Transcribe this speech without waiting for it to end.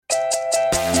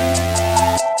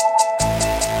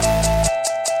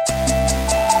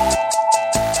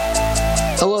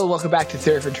welcome back to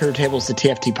Theory for Turntables, the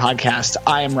TFT podcast.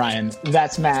 I am Ryan.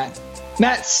 That's Matt.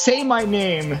 Matt, say my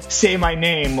name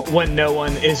when no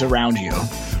one is around you.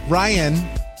 Ryan.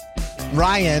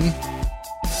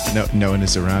 No one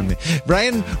is around me.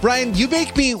 Ryan, you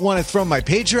make me want to throw my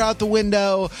pager out the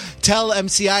window, tell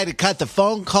MCI to cut the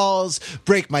phone calls,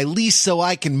 break my lease so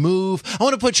I can move. I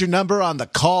want to put your number on the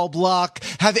call block,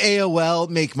 have AOL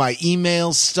make my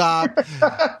emails stop.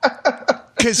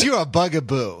 Because you're a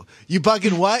bugaboo. You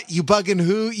bugging what? You bugging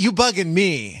who? You bugging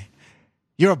me.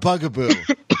 You're a bugaboo.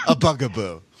 A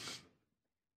bugaboo.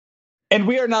 And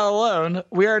we are not alone.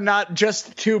 We are not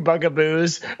just two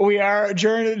bugaboos. We are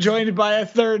joined by a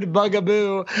third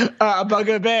bugaboo,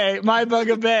 Bugabay, my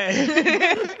Bugabay.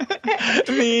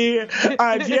 The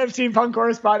TFT punk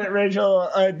correspondent, Rachel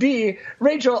D.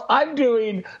 Rachel, I'm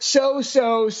doing so.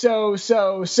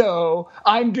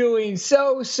 I'm doing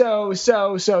so.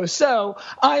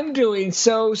 I'm doing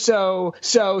so.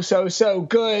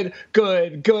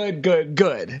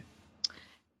 Good.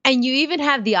 And you even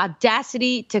have the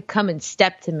audacity to come and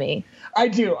step to me. I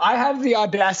do. I have the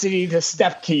audacity to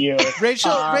step to you.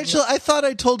 Rachel, I thought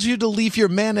I told you to leave your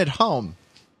man at home.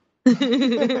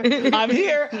 I'm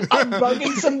here. I'm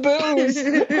bugging some booze.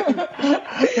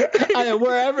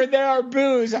 Wherever there are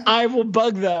booze, I will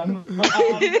bug them.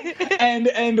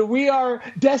 And we are.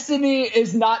 Destiny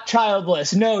is not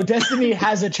childless. No, Destiny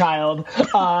has a child.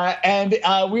 And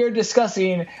we are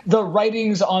discussing The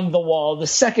Writings on the Wall, the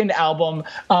second album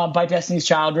by Destiny's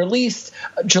Child, released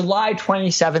July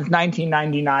 27th,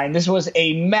 1999. This was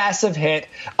a massive hit.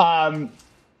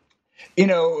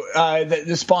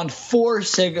 That spawned four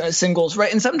singles,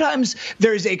 right? And sometimes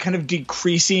there's a kind of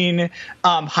decreasing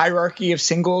hierarchy of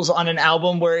singles on an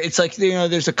album where it's like,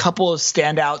 there's a couple of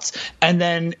standouts. And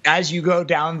then as you go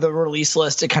down the release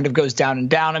list, it kind of goes down and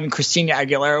down. I mean, Christina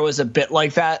Aguilera was a bit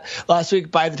like that last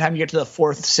week. By the time you get to the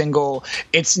fourth single,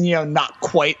 it's, not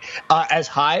quite as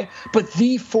high. But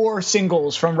the four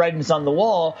singles from Writings on the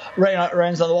Wall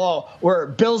were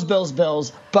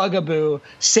Bills, Bugaboo,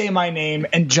 Say My Name,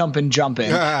 and Jumpin',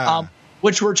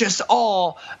 which were just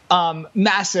all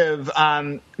massive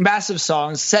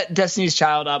songs, set Destiny's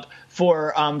Child up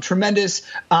for tremendous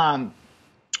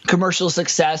commercial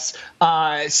success,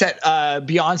 set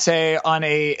Beyonce on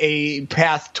a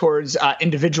path towards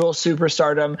individual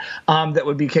superstardom that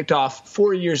would be kicked off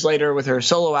 4 years later with her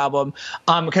solo album,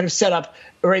 kind of set up.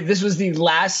 Right, this was the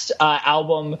last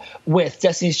album with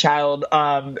Destiny's Child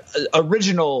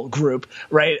original group,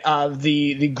 right?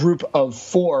 The group of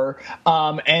four,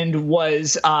 and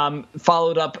was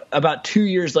followed up about 2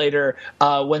 years later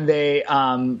when they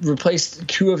replaced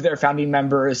two of their founding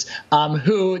members,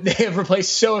 who they have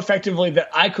replaced so effectively that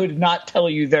I could not tell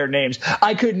you their names.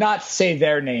 I could not say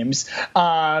their names,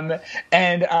 and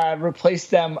replaced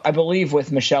them, I believe,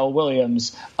 with Michelle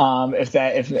Williams,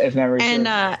 if memory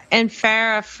serves. And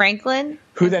Farrah Franklin,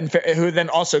 who then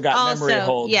also got Memory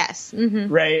Hold. Yes,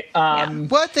 mm-hmm. Right.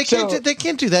 What they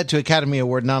can't do that to Academy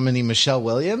Award nominee Michelle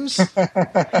Williams. No,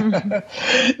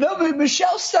 but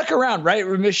Michelle stuck around, right?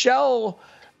 Michelle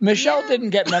didn't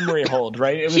get Memory Hold,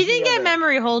 right? She didn't get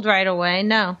Memory Hold right away,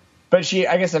 no. But she,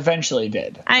 I guess, eventually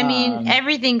did. I mean,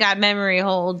 everything got Memory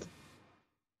Hold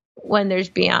when there's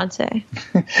Beyonce.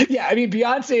 Yeah, I mean,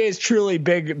 Beyonce is truly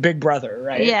Big Brother,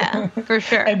 right? Yeah, for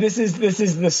sure. And this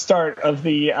is the start of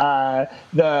the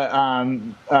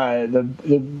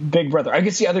Big Brother. I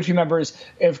guess the other two members,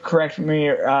 correct me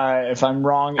if I'm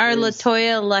wrong, are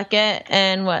LaToya Luckett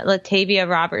and Latavia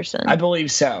Robertson. I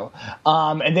believe so.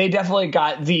 And they definitely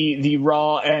got the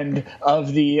raw end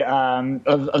of the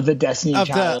Destiny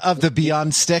Child of the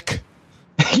Beyond stick.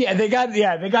 Yeah, they got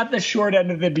the short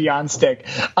end of the Beyond stick,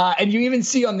 and you even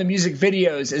see on the music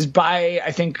videos is by,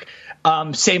 I think,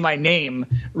 Say My Name,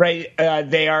 right?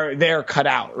 They are cut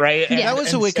out, right? Yeah.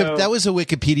 That was a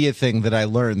Wikipedia thing that I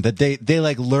learned, that they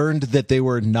learned that they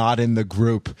were not in the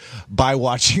group by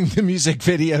watching the music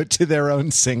video to their own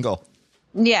single.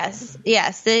 Yes.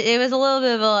 It was a little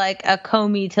bit of a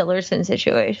Comey Tillerson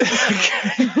situation.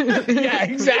 Yeah,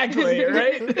 exactly.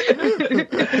 Right.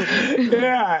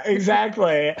 Yeah,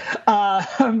 exactly.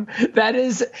 That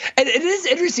is, and it is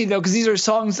interesting though, because these are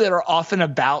songs that are often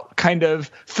about kind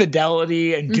of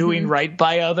fidelity and doing right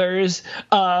by others.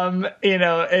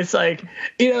 It's like,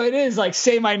 it is like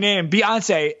Say My Name,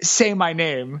 Beyonce. Say my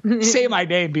name. Say my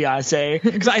name, Beyonce.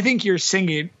 Because I think you're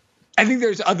singing. I think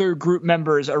there's other group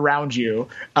members around you.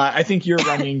 I think you're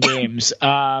running games.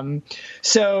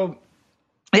 So,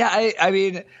 yeah, I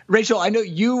mean, Rachel, I know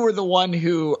you were the one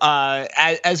who,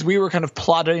 as we were kind of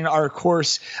plotting our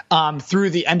course through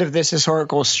the end of this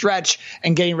historical stretch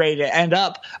and getting ready to end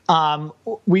up,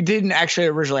 we didn't actually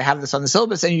originally have this on the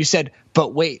syllabus. And you said,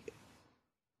 but wait,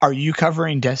 are you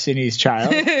covering Destiny's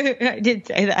Child? I did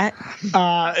say that.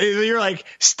 You're like,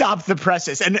 stop the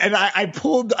presses, and I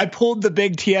pulled the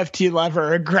big TFT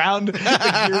lever and ground the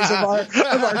gears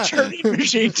of our churning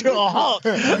machine to a halt.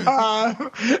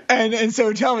 And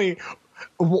so tell me,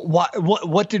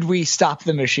 what did we stop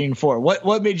the machine for?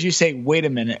 What made you say, wait a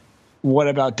minute, what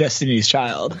about Destiny's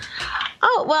Child?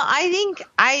 Oh, well,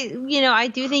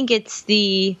 I do think it's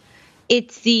the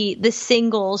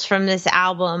singles from this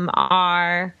album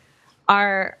are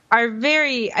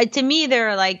very, to me,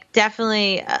 they're like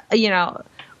definitely,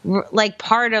 like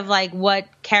part of like what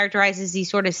characterizes the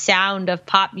sort of sound of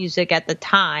pop music at the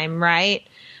time. Right.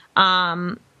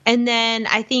 And then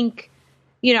I think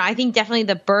definitely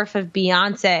the birth of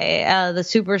Beyonce, the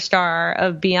superstar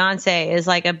of Beyonce, is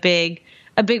like a big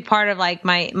part of like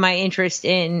my interest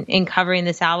in covering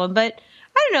this album. But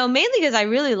I don't know, mainly because I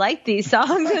really liked these songs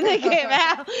when they came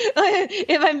out.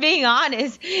 If I'm being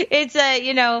honest, it's like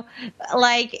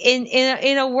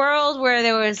in a world where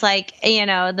there was like,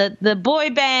 the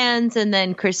boy bands and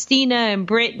then Christina and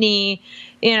Britney,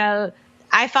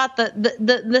 I thought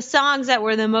the songs that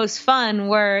were the most fun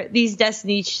were these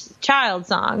Destiny's Child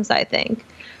songs. I think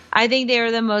they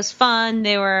were the most fun.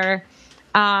 They were,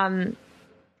 I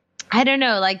don't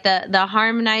know, like the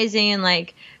harmonizing and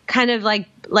like kind of like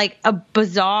a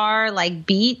bizarre like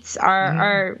beats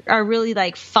are really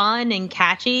like fun and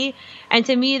catchy. And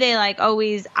to me, they like I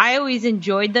always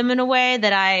enjoyed them in a way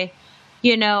that I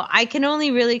can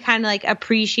only really kind of like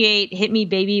appreciate Hit Me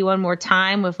Baby One More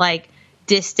Time with like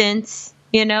distance,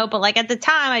 but like at the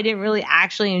time I didn't really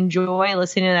actually enjoy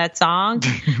listening to that song.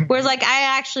 Whereas like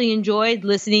I actually enjoyed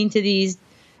listening to these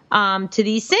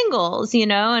singles,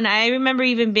 and I remember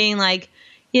even being like,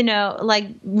 like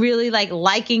really like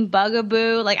liking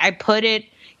Bugaboo. Like I would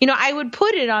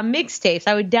put it on mixtapes.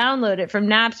 I would download it from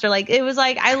Napster. Like it was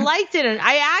like, I liked it. And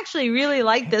I actually really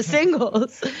liked the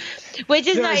singles, which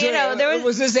is not, there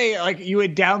was this you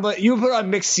would download, you would put on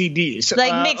mixed CDs.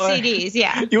 Like mixed CDs.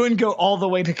 Yeah. You wouldn't go all the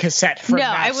way to cassette from No,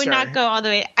 Napster. I would not go all the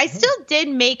way. I still did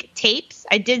make tapes.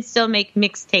 I did still make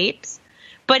mixed tapes.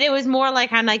 But it was more like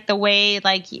kind of like the way,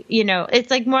 like,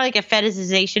 it's like more like a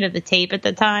fetishization of the tape at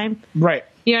the time. Right.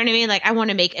 You know what I mean? Like, I want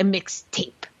to make a mixed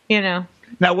tape, Now,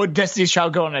 would Destiny's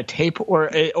Child go on a tape or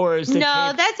is the No,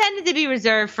 tape? that tended to be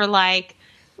reserved for like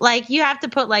you have to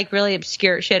put like really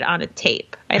obscure shit on a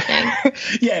tape, I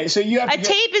think. Yeah, so you have a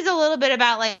tape is a little bit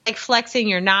about like flexing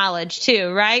your knowledge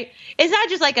too, right? It's not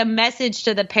just like a message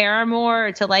to the Paramore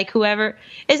or to like whoever.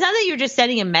 It's not that you're just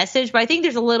sending a message, but I think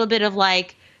there's a little bit of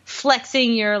like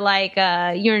flexing your like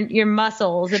your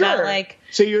muscles. Sure. About like,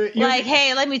 so you're like,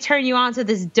 hey, let me turn you on to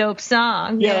this dope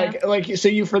song. Yeah, like so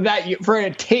you for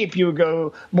a tape you would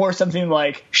go more something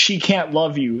like "She Can't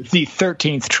Love You," the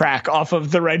 13th track off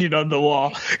of The Writing on the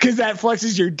Wall, because that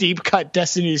flexes your deep cut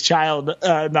Destiny's Child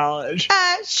knowledge.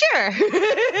 Sure.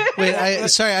 Wait,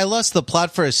 I lost the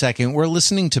plot for a second. We're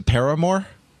listening to Paramore.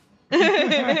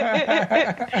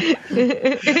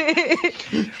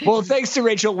 Well, thanks to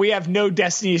Rachel, we have no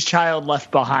Destiny's Child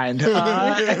left behind,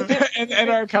 and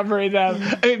are covering them.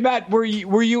 I mean, Matt, were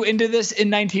you into this in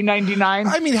 1999?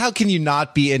 I mean, how can you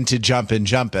not be into Jumpin'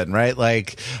 Jumpin', right?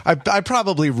 Like, I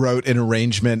probably wrote an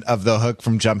arrangement of the hook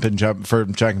from Jumpin'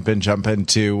 Jumpin'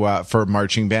 to for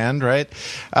marching band, right?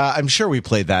 I'm sure we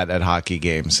played that at hockey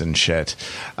games and shit,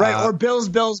 right? Or Bills.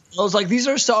 Like, these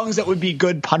are songs that would be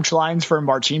good punchlines for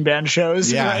marching band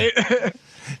shows, yeah. Right?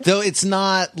 Though it's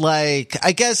not like,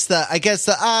 I guess the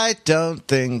I don't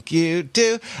think you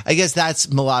do. I guess that's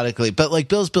melodically, but like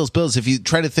Bills. If you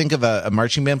try to think of a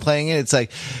marching band playing it, it's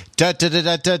like da da da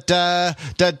da da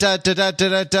da da da da da da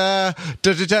da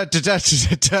da da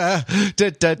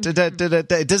da da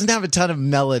da. It doesn't have a ton of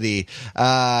melody.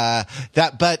 But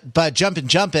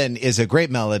Jumpin' is a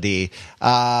great melody.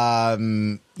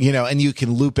 And you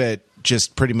can loop it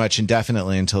just pretty much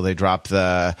indefinitely until they drop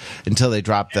the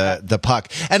puck.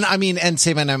 And I mean, and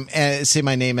say my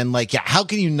name, and like, yeah, how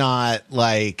can you not,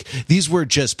 like, these were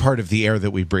just part of the air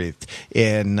that we breathed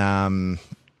in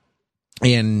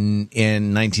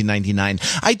 1999.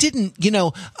 I didn't,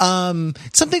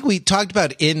 something we talked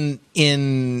about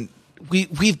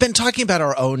we've been talking about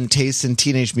our own tastes in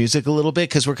teenage music a little bit,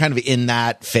 because we're kind of in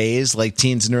that phase, like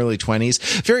teens and early 20s,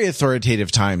 very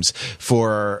authoritative times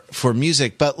for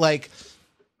music. But like,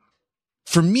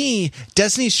 for me,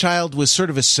 Destiny's Child was sort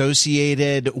of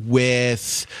associated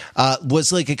with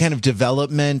was like a kind of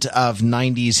development of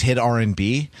 90s hit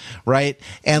R&B, right?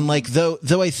 And like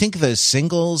though I think the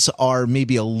singles are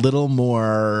maybe a little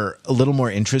more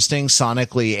interesting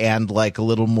sonically and like a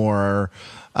little more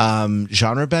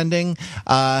genre bending.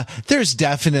 There's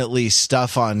definitely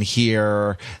stuff on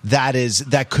here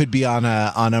that could be on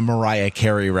a Mariah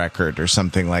Carey record or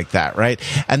something like that, right?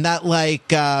 And that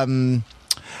like and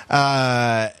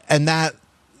that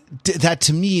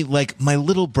to me, like my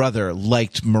little brother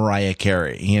liked Mariah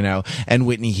Carey, you know, and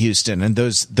Whitney Houston and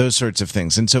those sorts of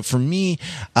things. And so for me,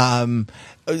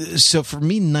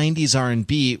 90s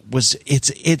R&B was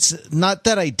it's not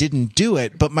that I didn't do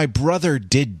it, but my brother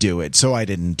did do it, so I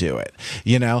didn't do it,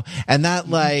 you know. And that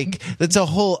like that's a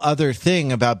whole other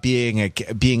thing about being a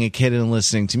kid and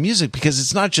listening to music, because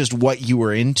it's not just what you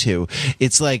were into,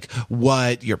 it's like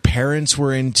what your parents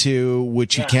were into,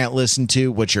 which you can't listen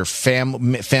to, what your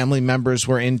family members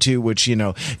were into, which, you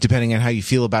know, depending on how you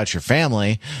feel about your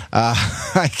family,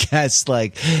 I guess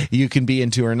like you can be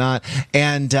into or not,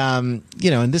 and you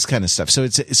know, and this kind of stuff.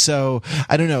 So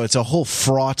I don't know. It's a whole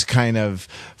fraught kind of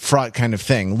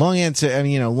thing. Long answer,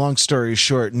 and you know, long story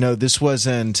short, no, this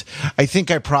wasn't. I think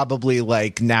I probably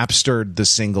like Napstered the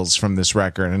singles from this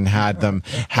record and had them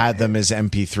as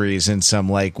MP3s in some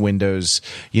like Windows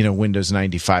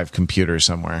 95 computer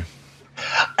somewhere.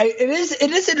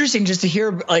 It is interesting just to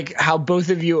hear like how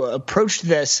both of you approached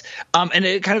this, and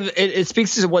it kind of it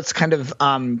speaks to what's kind of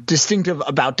distinctive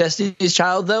about Destiny's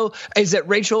Child, though, is that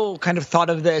Rachel kind of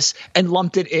thought of this and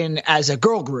lumped it in as a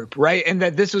girl group, right? And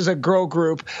that this was a girl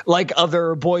group like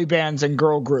other boy bands and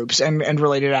girl groups and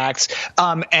related acts,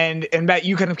 and Matt,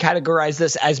 you kind of categorize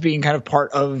this as being kind of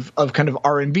part of kind of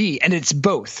R&B, and it's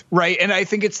both, right? And I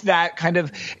think it's that kind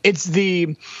of it's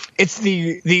the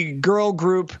girl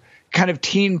group kind of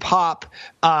teen pop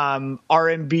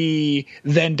R&B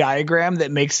Venn diagram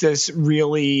that makes this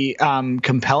really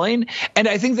compelling. And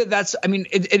I think that's, I mean,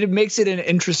 it makes it an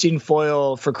interesting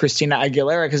foil for Christina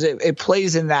Aguilera because it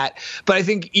plays in that, but I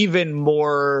think even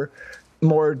more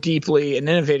deeply and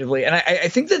innovatively. And I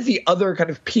think that the other kind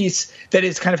of piece that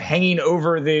is kind of hanging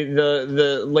over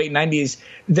the late 90s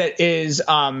that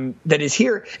is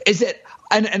here is that,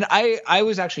 and I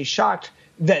was actually shocked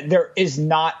that there is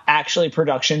not actually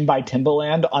production by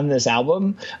Timbaland on this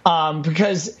album,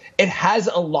 because it has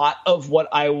a lot of what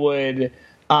I would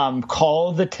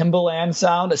call the Timbaland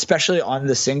sound, especially on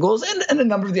the singles, and a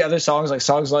number of the other songs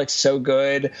like So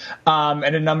Good,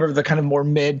 and a number of the kind of more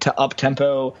mid to up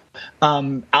tempo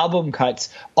album cuts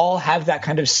all have that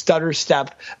kind of stutter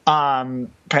step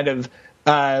kind of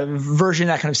version,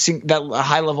 that kind of that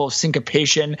high level of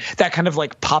syncopation, that kind of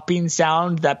like popping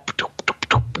sound, that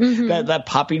that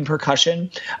popping percussion,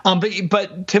 but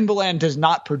Timbaland does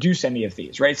not produce any of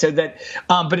these, right? So that,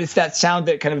 but it's that sound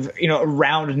that kind of, you know,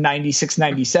 around 96,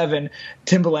 97,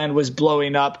 Timbaland was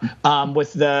blowing up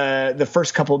with the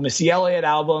first couple of Missy Elliott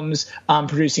albums,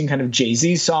 producing kind of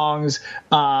Jay-Z songs,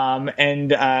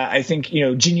 and I think, you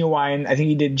know, Genuine. I think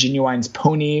he did Genuine's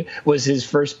Pony was his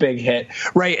first big hit,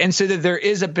 right? And so that there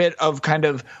is a bit of kind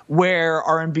of where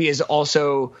R&B is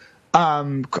also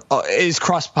is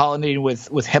cross-pollinating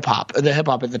with hip hop, the hip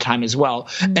hop at the time as well.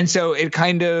 Mm-hmm. And so it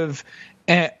kind of,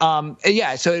 so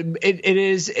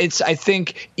it's I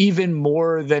think even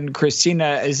more than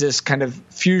Christina is this kind of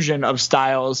fusion of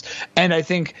styles. And I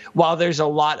think while there's a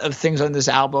lot of things on this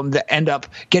album that end up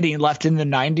getting left in the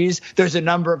 90s, there's a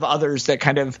number of others that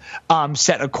kind of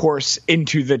set a course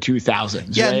into the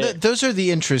 2000s. Yeah, right? And those are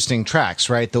the interesting tracks,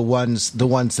 right? The ones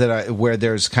that are where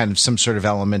there's kind of some sort of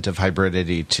element of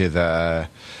hybridity to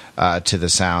the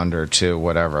sound or to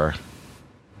whatever.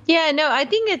 Yeah, no, I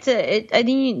think I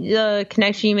think the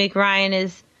connection you make, Ryan,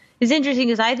 is interesting,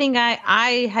 because I think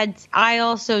I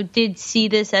also did see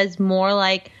this as more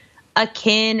like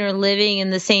akin or living in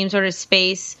the same sort of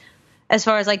space as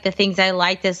far as like the things I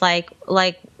liked as like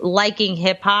liking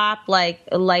hip hop, like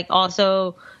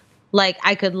also like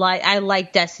I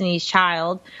like Destiny's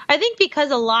Child. I think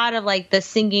because a lot of like the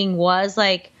singing was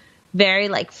like very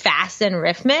like fast and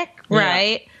rhythmic,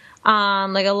 right?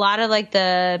 Like a lot of like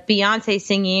the Beyonce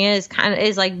singing is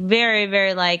like very,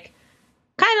 very like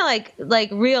kind of like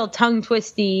real tongue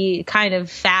twisty kind of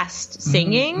fast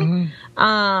singing.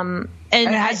 Mm-hmm.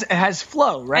 And it has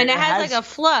flow, right? And it has like a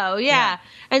flow. Yeah.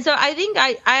 And so I think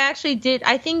I actually did,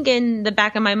 I think in the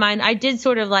back of my mind, I did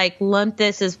sort of like lump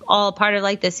this as all part of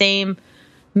like the same,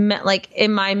 like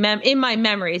in my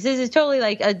memories. This is totally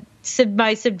like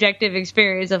my subjective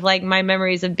experience of like my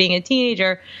memories of being a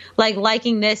teenager, like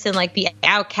liking this and like the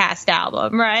Outcast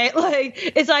album, right?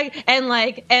 Like it's like and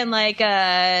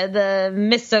the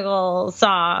mystical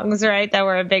songs, right? That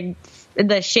were a big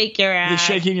the shake your ass,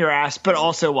 the shaking your ass, but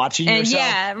also watching and yourself.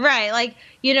 Yeah, right. Like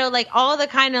like all the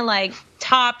kind of like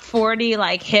top 40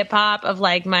 like hip hop of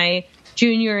like my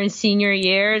junior and senior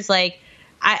years. Like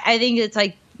I think it's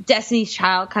like Destiny's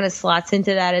Child kind of slots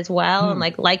into that as well, and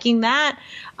like liking that,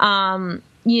 and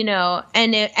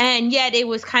yet it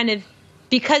was kind of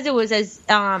because it was as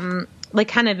like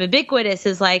kind of ubiquitous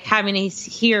as like having to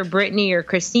hear Britney or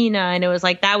Christina, and it was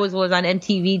like that was on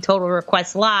MTV Total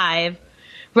Request Live,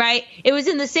 right? It was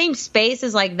in the same space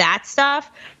as like that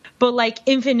stuff, but like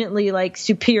infinitely like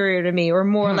superior to me or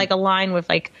more like aligned with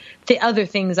like the other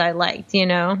things I liked,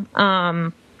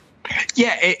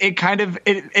 Yeah, it kind of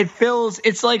it feels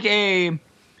it's like it's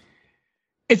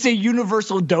a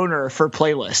universal donor for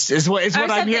playlists is what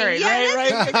I'm hearing. Yeah,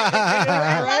 right?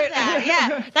 I love that.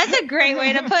 Yeah, that's a great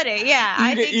way to put it. Yeah,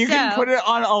 I think you can put it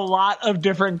on a lot of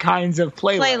different kinds of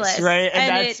playlists, right?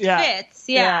 And that's, it fits.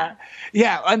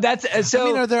 Yeah. And that's so. I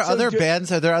mean, are there other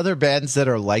bands? Are there other bands that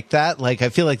are like that? Like, I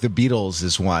feel like the Beatles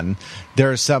is one.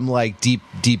 There are some like deep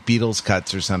Beatles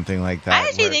cuts or something like that. I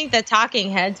actually think the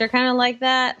Talking Heads are kind of like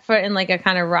that in like a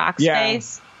kind of rock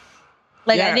space.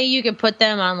 Like, I think you can put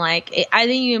them on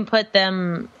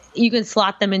you can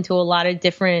slot them into a lot of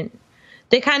different,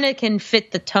 they kind of can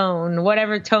fit the tone,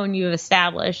 whatever tone you've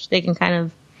established, they can kind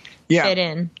of fit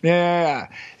in. Yeah,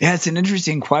 it's an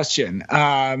interesting question.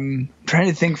 Trying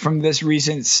to think from this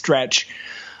recent stretch.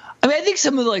 I mean, I think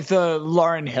some of like the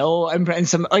Lauryn Hill and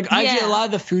some like actually a lot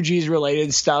of the Fugees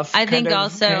related stuff. I think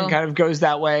also kind of goes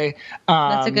that way.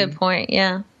 That's a good point.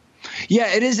 Yeah.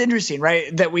 Yeah, it is interesting,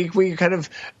 right? That we kind of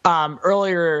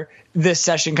earlier this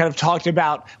session kind of talked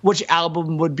about which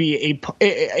album would be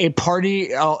a party.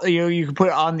 You could put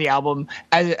it on the album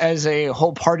as a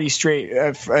whole party straight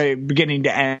beginning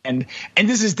to end, and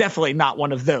this is definitely not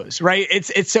one of those, right?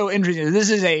 It's so interesting.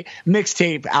 This is a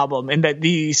mixtape album, and that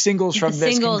the singles from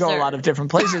this can go a lot of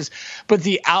different places, but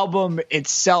the album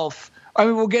itself. I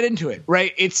mean, we'll get into it,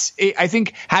 right? I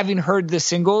think having heard the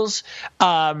singles.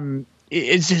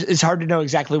 It's hard to know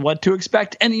exactly what to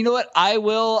expect. And you know what? I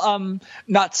will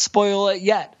not spoil it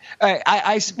yet.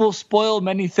 I will spoil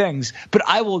many things, but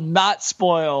I will not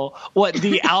spoil what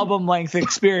the album length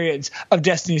experience of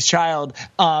Destiny's Child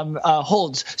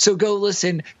holds. So go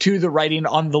listen to the writing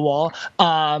on the wall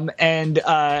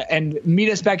and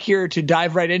meet us back here to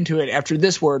dive right into it after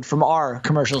this word from our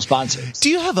commercial sponsors. Do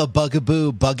you have a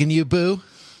bugaboo bugging you, Boo?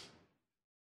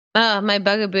 My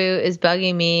bugaboo is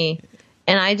bugging me.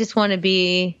 And I just want a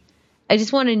new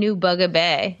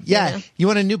bugabay. Yeah, you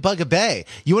want a new bugabay.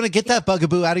 You want to get that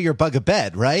bugaboo out of your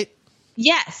bugabed, right?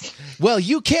 Yes. Well,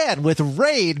 you can with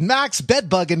Raid Max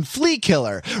Bedbug and Flea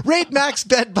Killer. Raid Max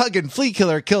Bedbug and Flea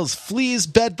Killer kills fleas,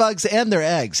 bedbugs, and their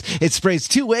eggs. It sprays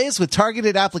 2 ways with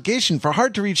targeted application for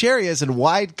hard-to-reach areas and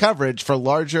wide coverage for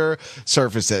larger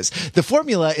surfaces. The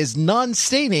formula is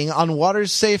non-staining on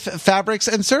water-safe fabrics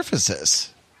and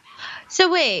surfaces.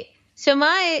 So wait. So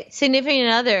my significant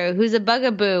other, who's a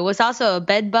bugaboo, was also a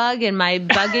bed bug and my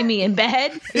bugging me in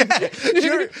bed.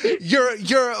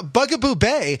 Your bugaboo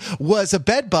bay was a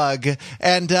bed bug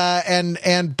and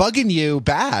bugging you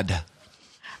bad.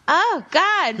 Oh,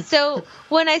 God. So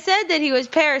when I said that he was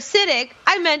parasitic,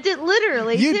 I meant it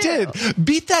literally, You did.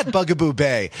 Beat that bugaboo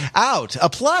bay out.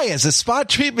 Apply as a spot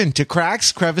treatment to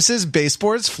cracks, crevices,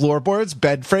 baseboards, floorboards,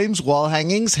 bed frames, wall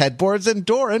hangings, headboards, and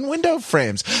door and window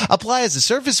frames. Apply as a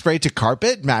surface spray to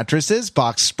carpet, mattresses,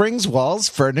 box springs, walls,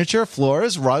 furniture,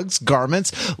 floors, rugs,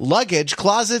 garments, luggage,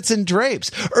 closets, and drapes.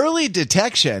 Early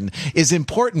detection is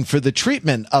important for the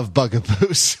treatment of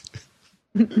bugaboos.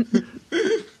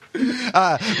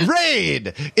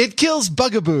 Raid! It kills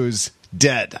bugaboos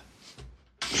dead.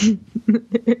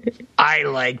 I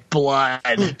like blood.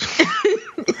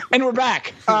 And we're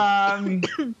back. I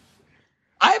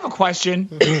have a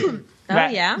question.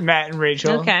 Matt and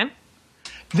Rachel. Okay.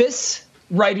 This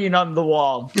writing on the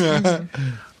wall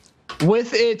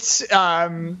with its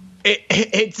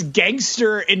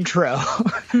gangster intro,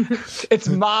 its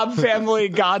Mob Family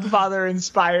Godfather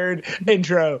inspired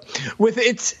intro, with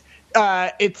its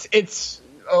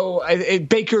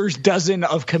Baker's Dozen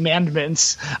of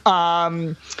Commandments,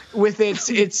 with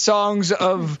its songs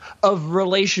of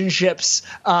relationships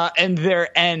and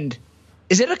their end.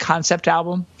 Is it a concept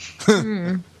album?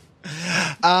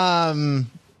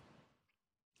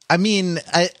 I mean,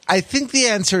 I think the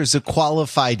answer is a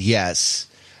qualified yes.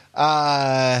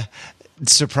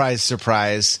 Surprise,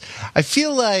 surprise. I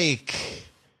feel like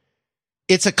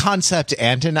it's a concept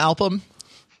and an album.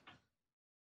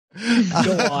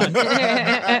 Go on.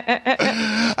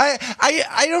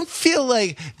 I don't feel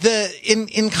like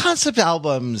in concept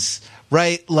albums,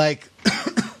 right? Like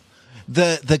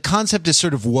the concept is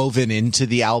sort of woven into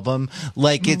the album.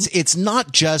 Like it's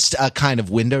not just a kind of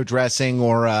window dressing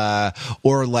or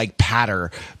like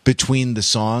patter between the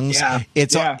songs. Yeah.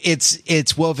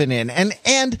 It's woven in.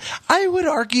 And I would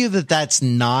argue that that's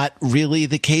not really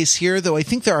the case here, though I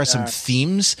think there are some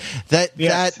themes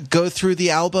that go through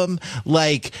the album.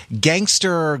 Like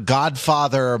gangster,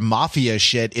 Godfather, mafia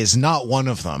shit is not one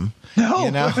of them. No.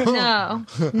 You know?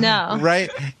 No.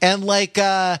 Right. And like,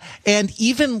 and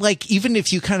even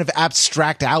if you kind of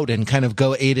abstract out and kind of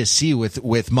go A to C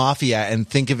with mafia and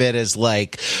think of it as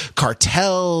like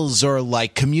cartels or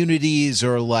like communities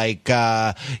or like,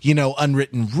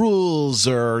 unwritten rules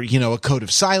or, a code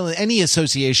of silence, any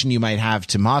association you might have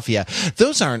to mafia,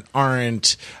 those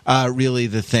aren't really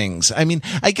the things. I mean,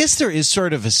 I guess there is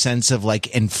sort of a sense of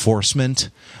like enforcement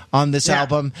on this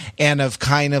album and of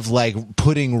kind of like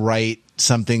putting right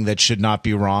something that should not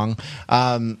be wrong.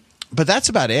 But that's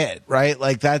about it, right?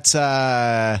 Like that's,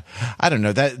 I don't know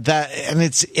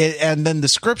and and then the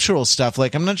scriptural stuff,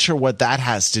 like I'm not sure what that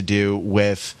has to do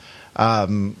with,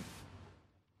 I'm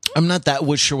not that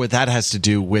sure what that has to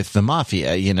do with the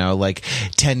mafia, like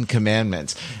 10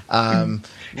 Commandments.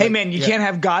 Hey man, you can't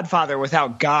have Godfather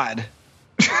without God.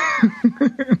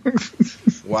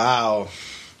 Wow.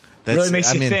 That's, really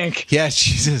makes you think. Yeah,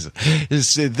 Jesus.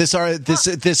 This album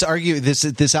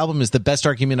is the best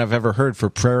argument I've ever heard for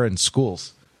prayer in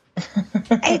schools.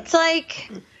 It's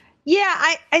like,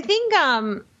 I think,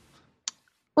 I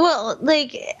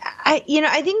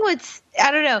think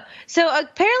I don't know. So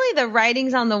apparently the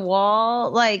writings on the wall,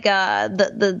 like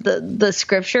the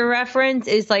scripture reference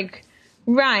is like,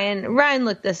 Ryan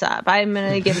looked this up. I'm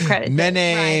going to give credit.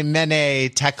 Mene,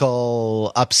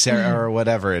 tekel, upser, or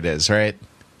whatever it is, right?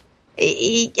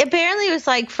 Apparently it was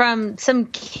like from some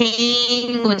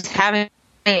king was having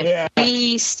a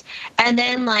feast, and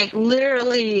then like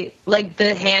literally like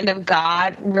the hand of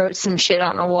God wrote some shit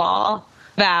on a wall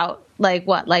about like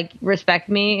what, like respect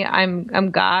me,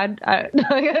 I'm God. And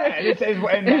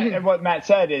what Matt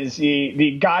said is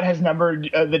the God has numbered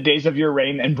the days of your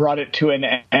reign and brought it to an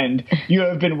end. You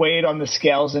have been weighed on the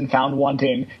scales and found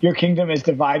wanting. Your kingdom is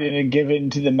divided and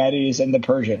given to the Medes and the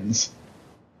Persians.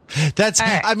 There's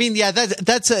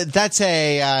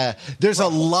a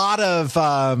lot of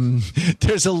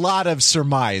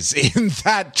surmise in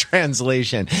that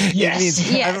translation. Yes.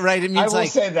 It means, right. It means I will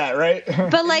say that, right?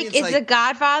 But like, is the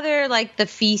Godfather like the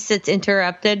feast that's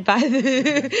interrupted by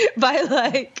the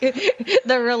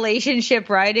relationship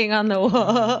writing on the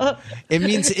wall? It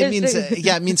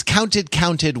means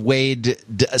counted, weighed,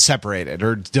 separated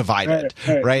or divided,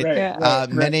 right?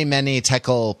 Mene,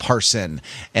 tekel, parson,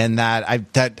 and that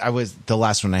I was the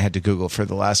last one I had to Google for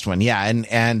the last one. Yeah.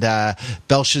 And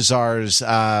Belshazzar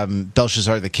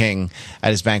the king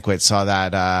at his banquet saw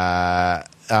that,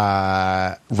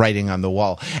 writing on the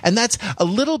wall. And that's a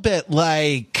little bit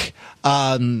like,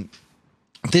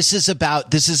 this is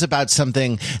about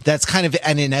something that's kind of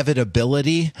an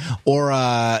inevitability or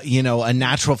a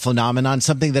natural phenomenon,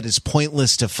 something that is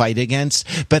pointless to fight against,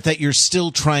 but that you're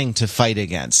still trying to fight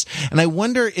against. And I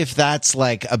wonder if that's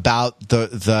like about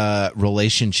the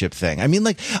relationship thing. I mean,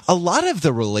 like a lot of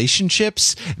the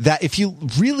relationships that if you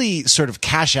really sort of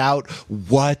cash out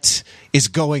what is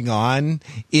going on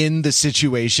in the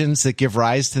situations that give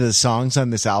rise to the songs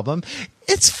on this album,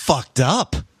 it's fucked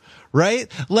up.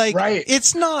 Right? Like,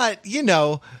 It's not,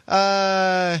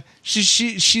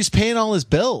 she's paying all his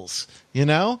bills,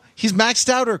 he's maxed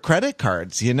out her credit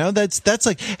cards, that's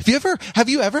like, have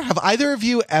either of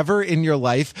you ever in your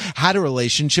life had a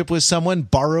relationship with someone,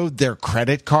 borrowed their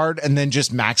credit card and then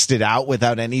just maxed it out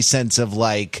without any sense of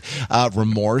like,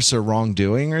 remorse or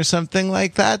wrongdoing or something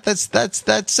like that? That's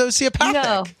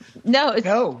sociopathic. No,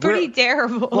 it's pretty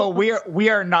terrible. Well, we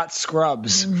are not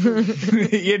scrubs.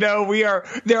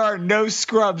 There are no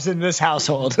scrubs in this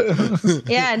household.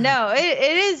 Yeah, no,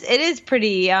 it is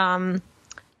pretty,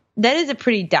 that is a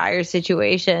pretty dire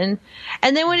situation.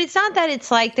 And then when it's not that,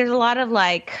 it's like, there's a lot of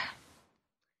like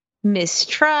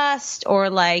mistrust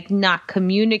or like not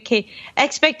communicate.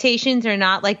 Expectations are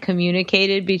not like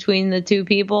communicated between the two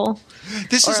people.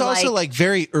 This is also like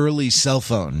very early cell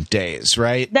phone days,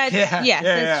 right?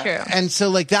 That's true. And so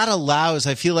like that allows,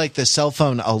 I feel like the cell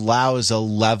phone allows a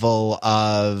level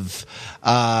of,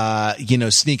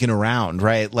 sneaking around,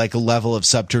 right? Like a level of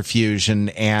subterfuge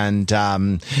and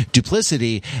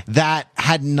duplicity that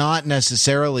had not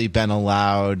necessarily been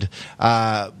allowed,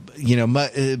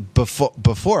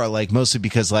 before, like mostly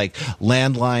because like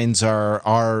landlines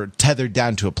are tethered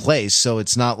down to a place, so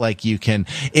it's not like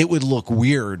it would look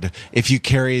weird if you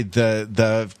carried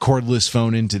the cordless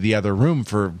phone into the other room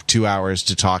for 2 hours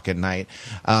to talk at night.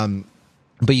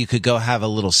 But you could go have a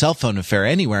little cell phone affair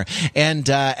anywhere. And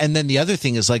then the other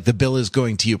thing is like the bill is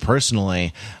going to you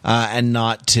personally, and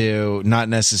not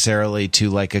necessarily to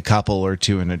like a couple or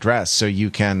to an address. So you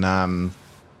can,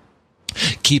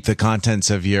 keep the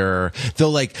contents of though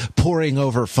like pouring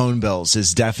over phone bills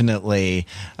is definitely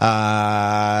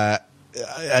a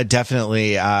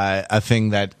thing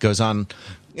that goes on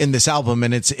in this album,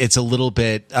 and it's a little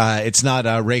bit it's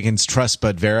not Reagan's trust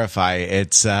but verify.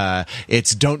 It's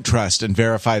don't trust and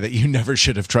verify that you never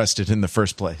should have trusted in the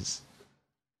first place.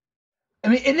 I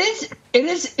mean, it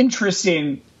is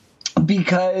interesting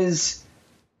because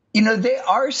they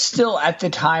are still, at the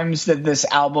times that this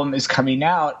album is coming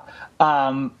out,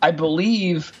 I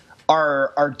believe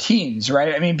are teens,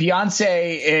 right? I mean,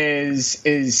 Beyonce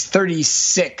is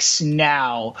 36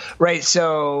 now, right?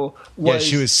 So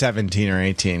she was 17 or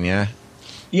 18, yeah.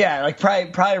 Yeah, like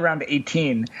probably around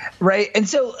 18, right? And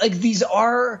so like these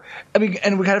are, I mean,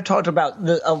 and we kind of talked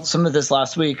about some of this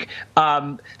last week.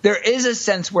 There is a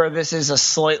sense where this is a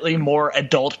slightly more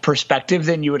adult perspective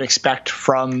than you would expect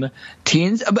from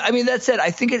teens. I mean, that said,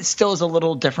 I think it still is a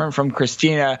little different from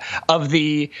Christina, of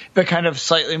the kind of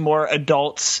slightly more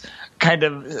adults, kind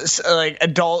of like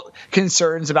adult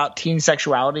concerns about teen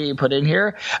sexuality you put in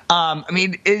here. I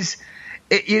mean,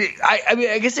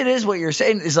 I guess it is what you're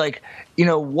saying is like,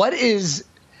 what has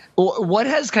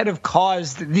kind of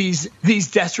caused these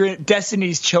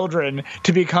Destiny's children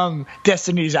to become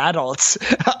Destiny's adults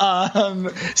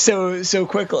so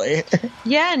quickly?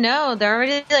 Yeah, no, they're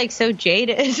already like so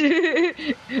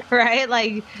jaded, right?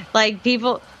 Like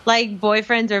people, like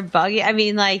boyfriends are buggy. I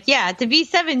mean, like, yeah, to be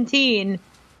 17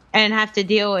 and have to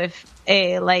deal with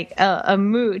a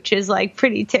mooch is like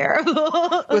pretty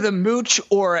terrible. With a mooch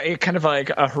or a kind of like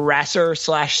a harasser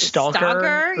 / stalker,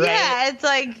 right? Yeah, it's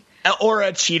like, or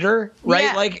a cheater, right?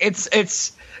 Yeah. Like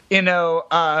it's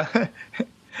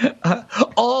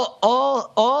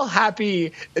all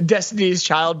happy Destiny's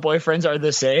Child boyfriends are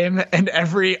the same, and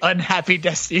every unhappy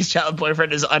Destiny's Child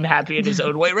boyfriend is unhappy in his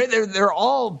own way, right? They're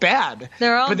all bad.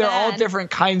 They're all different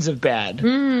kinds of bad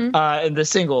in the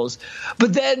singles.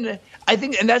 But then I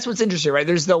think, and that's what's interesting, right?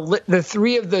 There's the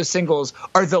three of those singles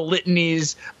are the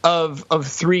litanies of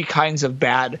three kinds of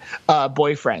bad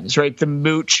boyfriends, right? The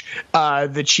mooch,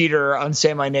 the cheater on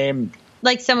Say My Name.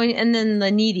 Like someone, and then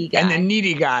the needy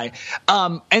guy.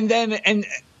 So then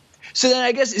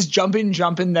I guess is jumping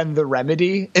then the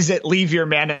remedy? Is it leave your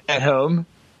man at home?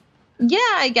 Yeah,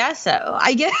 I guess so.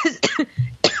 I guess,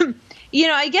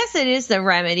 I guess it is the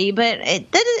remedy, but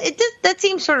that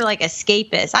seems sort of like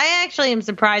escapist. I actually am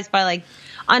surprised by like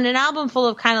on an album full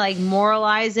of kind of like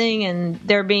moralizing and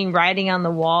there being writing on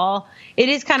the wall. It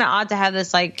is kind of odd to have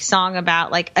this like song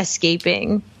about like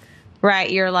escaping.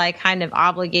 Right, your like kind of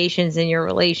obligations in your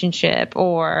relationship,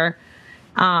 or,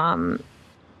 I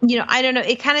don't know.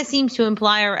 It kind of seems to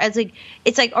imply, or as like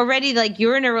it's like already like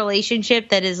you're in a relationship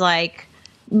that is like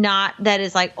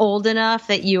old enough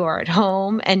that you are at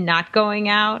home and not going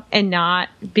out and not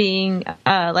being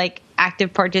like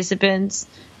active participants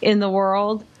in the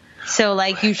world. So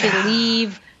like you should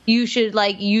leave. You should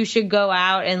go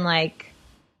out and like,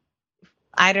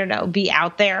 I don't know, be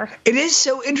out there. It is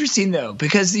so interesting though,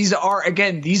 because these are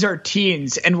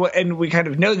teens, and we kind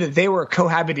of know that they were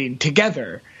cohabiting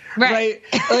together, right?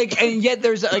 Like, and yet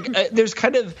there's there's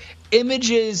kind of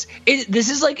images. This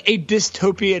is like a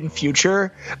dystopian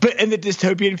future, but in the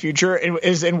dystopian future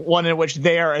is in one in which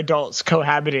they are adults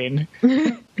cohabiting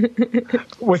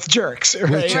with jerks,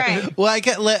 right? Well, I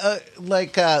get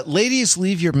ladies,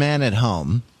 leave your man at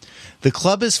home. The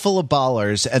club is full of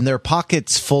ballers, and their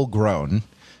pockets full grown.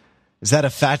 Is that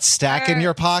a fat stack in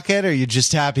your pocket, or are you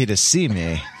just happy to see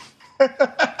me? That's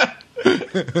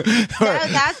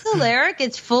the lyric.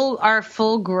 It's full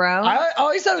grown. I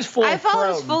always thought it was full. I thought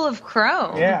it was full of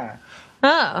chrome. Yeah.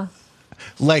 Oh.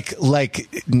 Like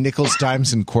nickels,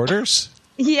 dimes, and quarters.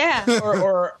 Yeah.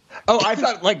 Or I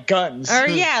thought like guns. Or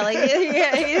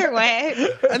either way.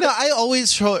 No, I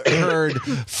always heard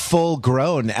full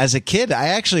grown. As a kid, I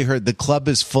actually heard the club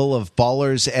is full of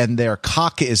ballers and their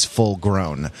cock is full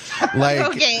grown. Like,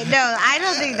 okay, no, I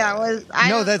don't think that was.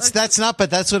 That's not. But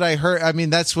that's what I heard. I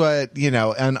mean, that's what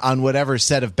on whatever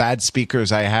set of bad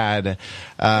speakers I had.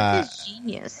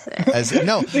 Genius.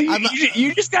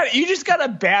 You just got a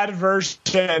bad version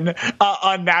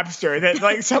on Napster that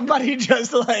like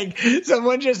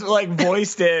someone just was like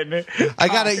voiced in. I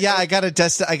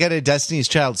got a Destiny's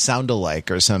Child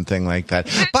sound-alike or something like that.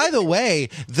 By the way,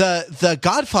 the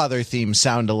Godfather theme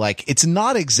sound-alike. It's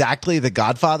not exactly the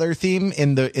Godfather theme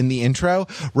in the intro,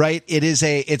 right? It's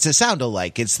a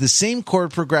sound-alike. It's the same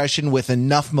chord progression with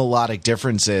enough melodic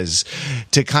differences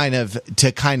to kind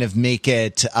of make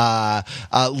it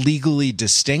legally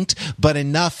distinct, but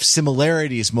enough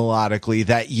similarities melodically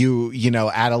that you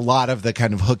add a lot of the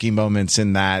kind of hooky moments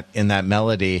in that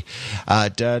melody.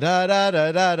 But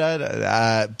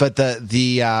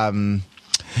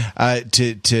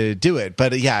to do it.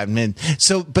 But yeah, I mean,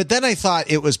 but then I thought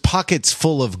it was pockets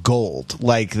full of gold,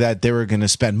 like that they were going to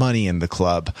spend money in the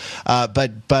club.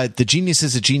 But the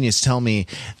geniuses of Genius tell me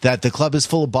that the club is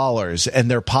full of ballers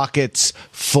and their pockets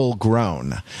full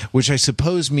grown, which I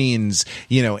suppose means,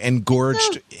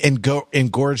 engorged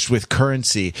with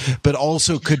currency, but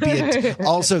also could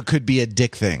be a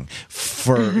dick thing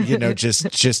for,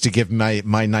 just to give my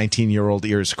 19-year-old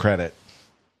ears credit.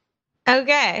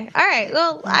 Okay. All right.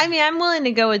 Well, I mean, I'm willing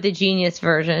to go with the Genius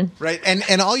version. Right.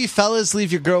 And all you fellas,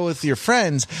 leave your girl with your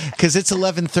friends because it's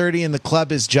 11:30 and the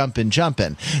club is jumping.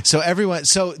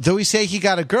 So though we say he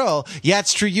got a girl, yeah,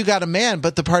 it's true. You got a man,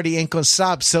 but the party ain't going to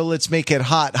stop. So let's make it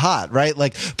hot, right?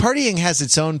 Like partying has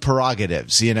its own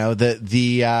prerogatives, we're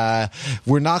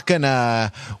not going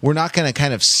to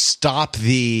kind of stop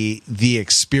the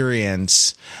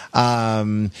experience.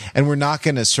 And we're not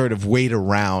going to sort of wait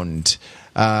around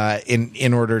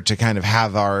in order to kind of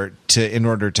have our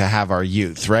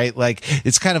youth, right? Like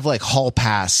it's kind of like hall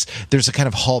pass. There's a kind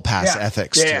of hall pass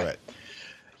ethics to it.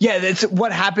 Yeah, that's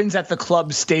what happens at the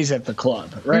club stays at the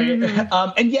club, right?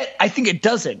 Mm-hmm. And yet I think it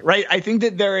doesn't, right? I think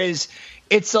that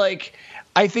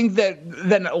I think that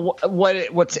then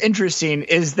what's interesting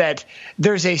is that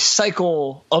there's a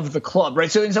cycle of the club,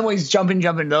 right? So in some ways, Jumpin',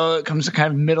 though it comes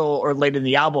kind of middle or late in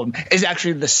the album, is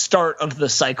actually the start of the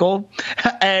cycle,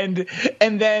 and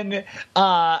then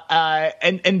that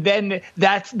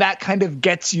kind of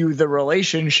gets you the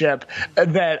relationship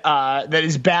that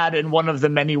is bad in one of the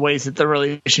many ways that the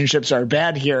relationships are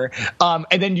bad here,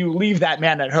 and then you leave that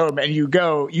man at home and you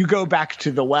go back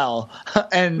to the well,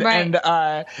 and right.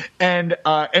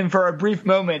 And for a brief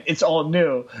moment, it's all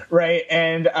new, right?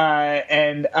 And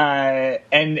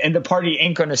the party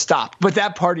ain't going to stop, but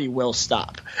that party will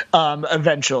stop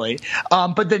eventually.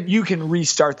 But then you can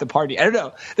restart the party. I don't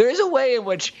know. There is a way in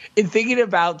which, in thinking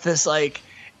about this, like,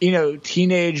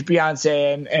 teenage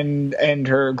Beyonce and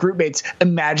her group mates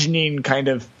imagining kind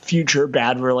of future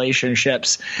bad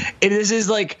relationships. This is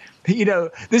like,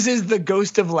 this is the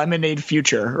Ghost of Lemonade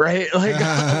future, right? Like,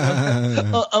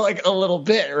 like a little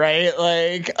bit, right?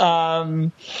 Like,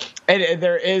 and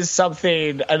there is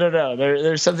something, I don't know,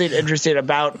 there's something interesting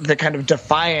about the kind of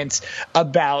defiance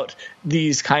about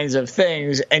these kinds of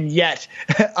things, and yet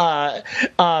it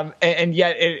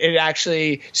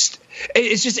actually.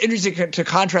 It's just interesting to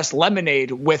contrast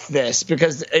Lemonade with this,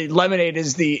 because Lemonade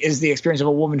is the experience of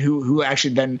a woman who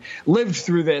actually then lived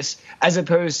through this, as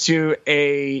opposed to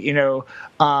a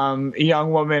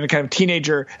young woman, kind of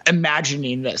teenager,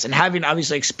 imagining this and having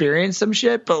obviously experienced some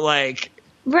shit, but like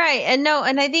right. And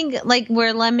I think like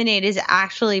where Lemonade is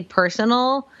actually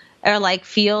personal, or like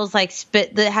feels like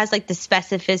that has like the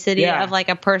specificity of like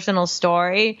a personal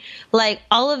story. Like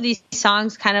all of these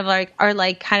songs kind of like are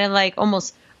like kind of like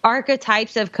almost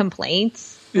archetypes of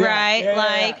complaints, right?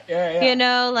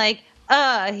 Like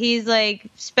he's like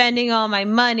spending all my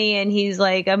money and he's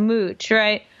like a mooch,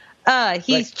 right?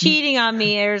 He's cheating on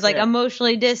me, or is like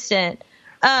emotionally distant.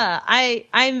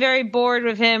 I'm very bored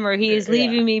with him, or he is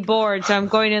leaving me bored, so I'm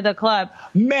going to the club.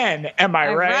 Men, am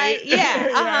I right?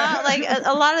 Yeah. Like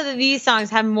a lot of these songs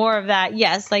have more of that.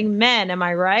 Yes, like men, am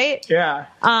I right? Yeah.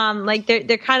 Like they're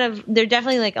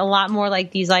definitely like a lot more like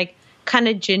these like kind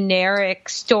of generic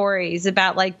stories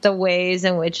about like the ways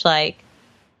in which like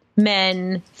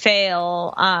men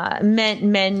fail,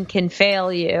 men can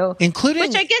fail you, including,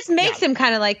 which I guess makes him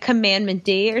kind of like Commandment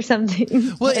D or something.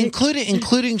 Well, like,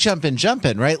 including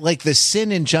Jumpin', right? Like the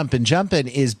sin in Jumpin'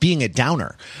 is being a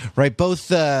downer, right? Both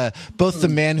the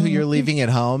man who you're leaving at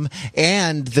home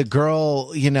and the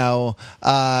girl, in the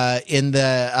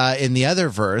other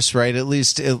verse, right? At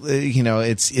least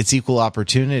it's equal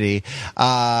opportunity.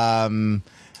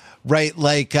 Right,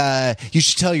 like you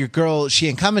should tell your girl she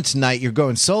ain't coming tonight. You're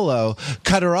going solo.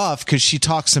 Cut her off because she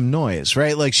talks some noise.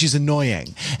 Right, like she's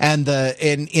annoying. And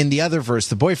in the other verse,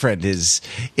 the boyfriend is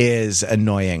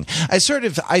annoying. I sort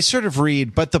of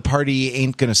read, but the party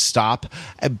ain't gonna stop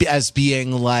as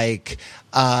being like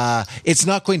it's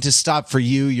not going to stop for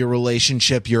you, your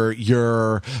relationship,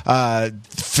 your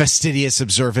fastidious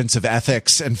observance of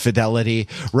ethics and fidelity,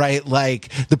 right? Like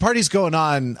the party's going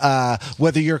on,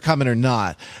 whether you're coming or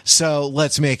not. So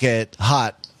let's make it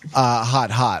hot,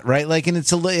 right? Like, and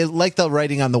it's like the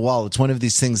writing on the wall. It's one of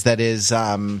these things that is,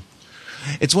 an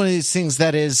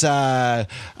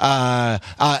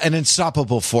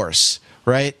unstoppable force,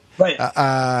 right? Right.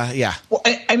 Yeah. Well,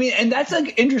 I mean, and that's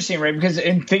like interesting, right? Because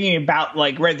in thinking about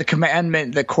like, right, the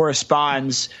commandment that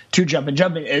corresponds to jumping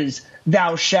is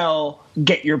thou shall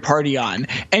get your party on.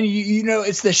 And you know,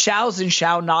 it's the shalls and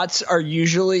shall nots are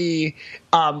usually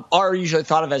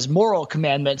thought of as moral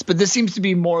commandments, but this seems to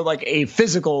be more like a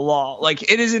physical law. Like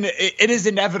it is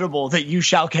inevitable that you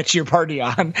shall get your party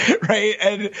on,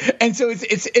 right? And so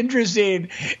it's interesting.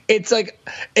 It's like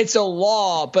it's a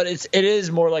law, but it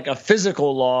is more like a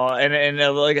physical law and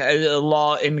like a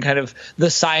law in kind of the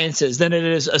sciences than it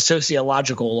is a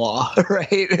sociological law, right?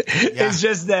 Yeah. It's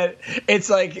just that it's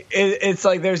like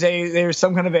there's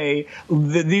some kind of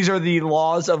these are the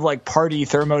laws of like party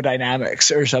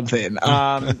thermodynamics or something.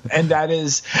 And that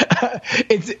is,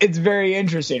 it's very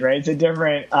interesting, right? It's a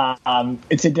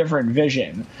different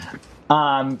vision.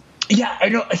 Yeah, I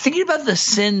know. Thinking about the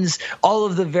sins, all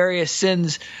of the various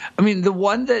sins. I mean, the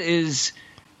one that is,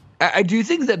 I do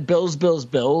think that Bills, Bills,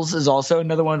 Bills is also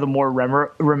another one of the more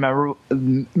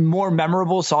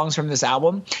memorable songs from this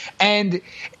album. And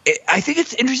I think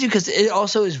it's interesting because it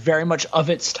also is very much of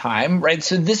its time, right?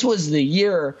 So this was the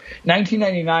year,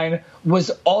 1999 was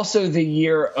also the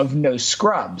year of No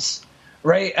Scrubs,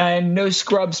 right? And No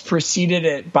Scrubs preceded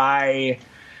it by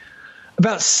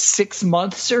about 6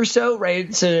 months or so,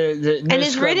 right? So and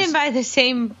it's written by the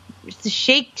same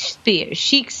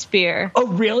Shakespeare. Oh,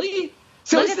 really?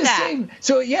 So Look it's at the that. same.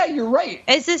 So yeah, you're right.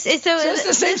 It's the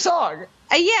same song.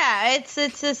 Yeah,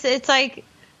 it's like,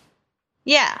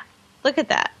 yeah. Look at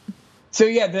that. So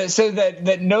yeah,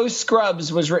 that No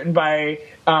Scrubs was written by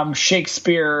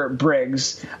Shakespeare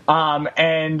Briggs,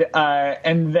 and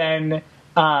then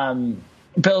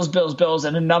Bills, Bills, Bills,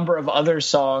 and a number of other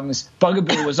songs.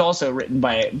 Bugaboo was also written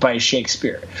by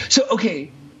Shakespeare. So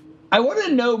okay. I want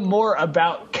to know more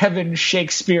about Kevin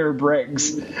Shakespeare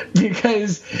Briggs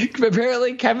because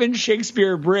apparently Kevin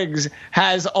Shakespeare Briggs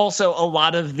has also a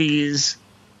lot of these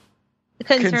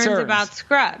concerns about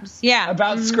Scrubs. Yeah.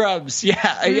 About Scrubs. Yeah.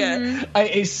 Mm-hmm. Yeah.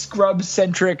 A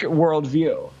Scrub-centric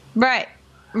worldview. Right.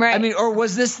 Right. I mean, or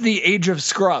was this the age of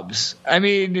Scrubs? I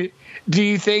mean, do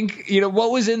you think,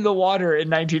 what was in the water in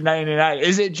 1999?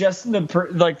 Is it just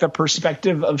the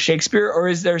perspective of Shakespeare, or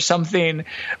is there something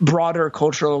broader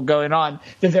cultural going on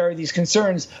that there are these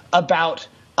concerns about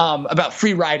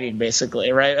free riding,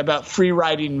 basically, right? About free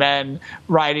riding men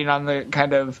riding on the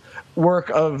kind of work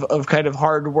of kind of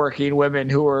hardworking women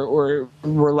who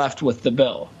were left with the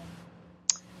bill?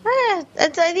 I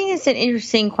think it's an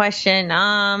interesting question.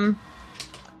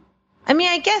 I mean,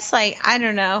 I guess, like, I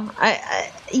don't know.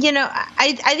 I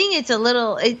think it's a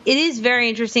little. It is very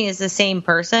interesting. It's the same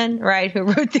person, right?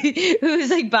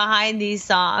 Who's like behind these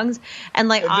songs, and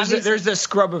like obviously there's the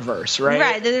Scrubiverse, right?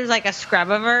 Right. There's like a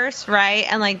Scrubiverse, right?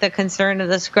 And like the concern of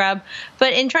the scrub.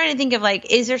 But in trying to think of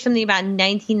like, is there something about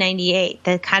 1998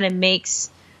 that kind of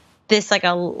makes this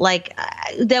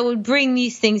that would bring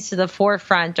these things to the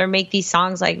forefront or make these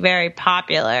songs like very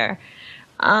popular?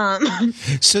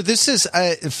 So this is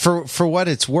for what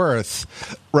it's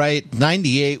worth, right?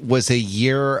 98 was a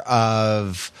year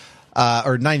of,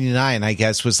 or 99, I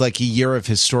guess, was like a year of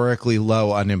historically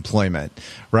low unemployment,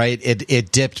 right?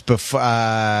 It dipped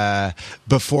before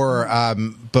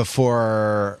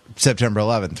September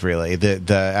 11th, really,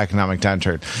 the economic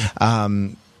downturn.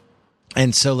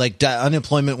 And so like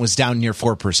unemployment was down near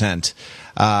 4%.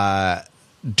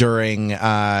 During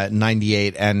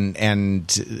 98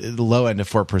 and low end of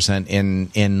 4%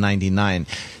 in 99.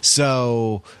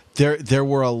 So there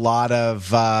were a lot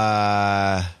of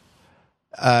I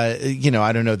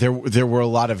don't know, there were a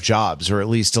lot of jobs, or at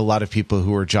least a lot of people who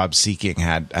were job seeking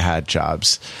had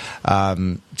jobs.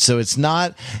 So it's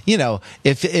not,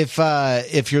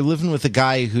 if you're living with a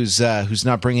guy who's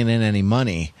not bringing in any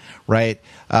money, right?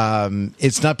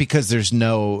 It's not because there's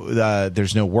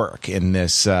no work in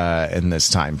this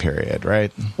time period,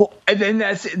 right? Well, and then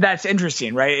that's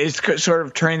interesting, right? It's sort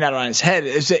of turning that on its head.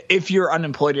 Is that if you're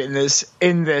unemployed in this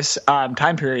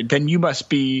time period, then you must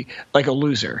be like a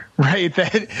loser, right?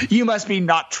 That you must be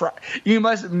you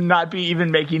must not be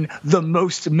even making the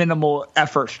most minimal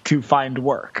effort to find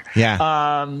work.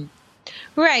 Yeah.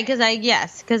 Right, because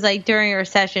like during a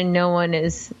recession, no one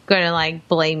is going to like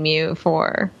blame you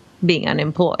for being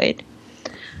unemployed.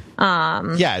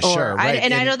 Yeah, sure.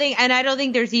 Right. I don't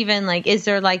think there's even like, is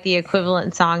there like the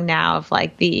equivalent song now of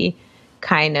like the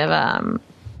kind of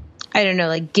I don't know,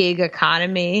 like gig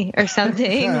economy or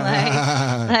something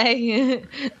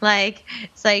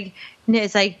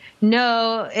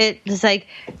no,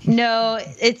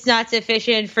 it's not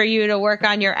sufficient for you to work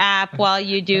on your app while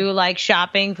you do like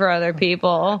shopping for other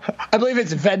people. I believe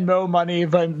it's Venmo money,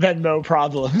 Venmo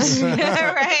problems.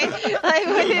 Right? Like,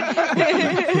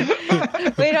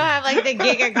 we don't have like the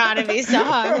gig economy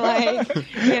song, like,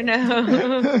 you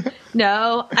know,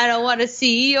 no, I don't want to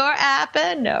see your app,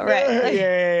 and no, right? Like,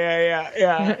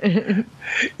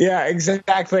 yeah,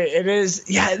 exactly. It is.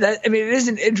 Yeah, it is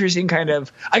an interesting kind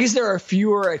of. I guess there are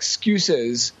fewer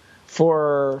excuses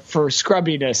for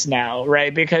scrubbiness now,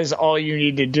 right? Because all you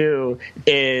need to do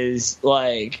is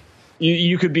like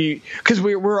you could be, because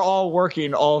we're all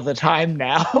working all the time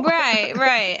now.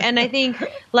 Right. And I think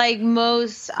like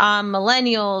most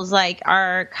millennials like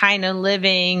are kind of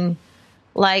living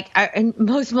like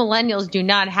most millennials do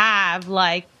not have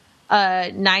like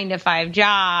a 9-to-5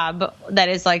 job that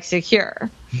is like secure.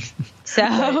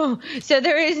 So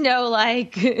there is no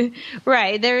like,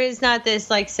 right. There is not this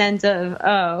like sense of,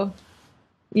 oh,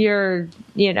 you're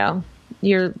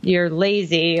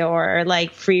lazy or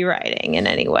like free riding in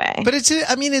any way. But it's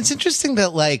interesting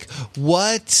that like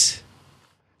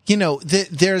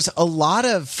there's a lot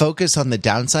of focus on the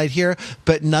downside here,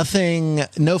 but no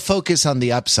focus on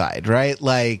the upside, right?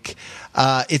 Like,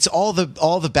 it's all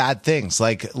the bad things,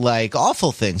 like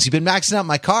awful things. You've been maxing out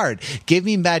my card, gave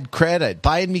me bad credit,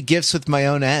 buying me gifts with my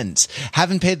own ends,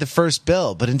 haven't paid the first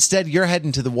bill, but instead you're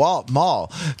heading to the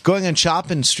mall, going on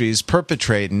shopping sprees,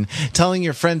 perpetrating, telling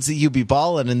your friends that you be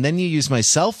ballin', and then you use my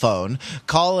cell phone,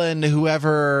 calling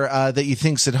whoever that you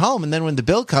think's at home, and then when the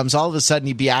bill comes, all of a sudden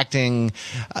you be acting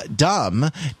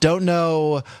dumb, don't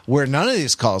know where none of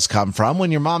these calls come from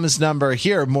when your mama's number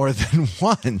here more than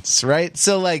once, right?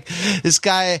 So like this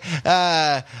guy,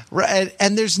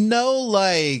 and there's no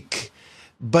like,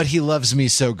 but he loves me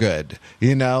so good,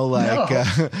 you know, like,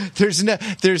 no.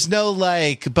 There's no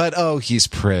like, but oh, he's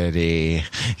pretty,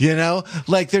 you know,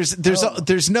 like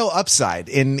there's no upside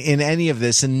in any of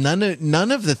this, and none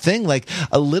of the thing, like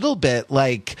a little bit,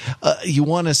 like, you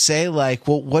want to say like,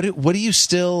 well, what are you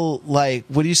still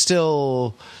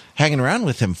hanging around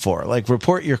with him for? Like,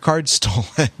 report your card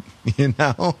stolen, you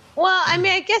know? Well, I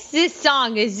mean, I guess this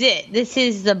song is it. This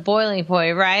is the boiling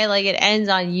point, right? Like, it ends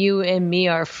on "You and Me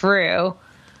are through."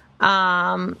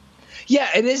 Yeah,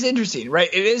 it is interesting, right?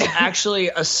 It is actually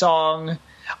a song.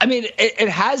 I mean, it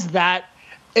has that.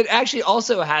 It actually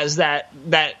also has that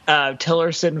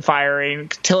Tillerson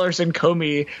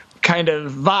Comey kind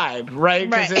of vibe, right?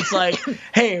 Because it's like,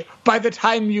 hey, by the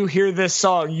time you hear this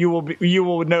song, you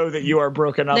will know that you are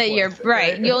broken up with. You're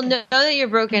right. You'll know that you're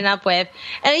broken up with.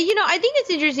 And I think it's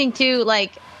interesting too,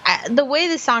 like the way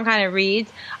the song kind of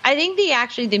reads. I think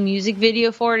the music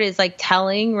video for it is like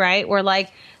telling, right? Where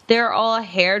like they're all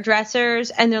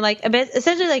hairdressers and they're like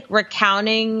essentially like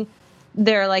recounting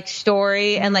their like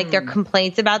story and like their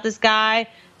complaints about this guy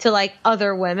to like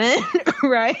other women,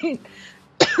 right?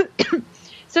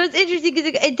 So it's interesting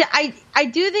because I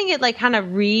do think it like kind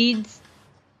of reads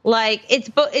like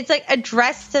it's like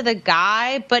addressed to the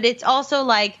guy, but it's also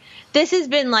like this has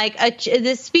been like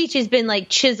this speech has been like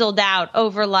chiseled out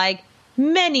over like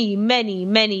many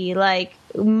like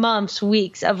months,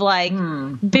 weeks of like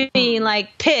being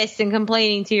like pissed and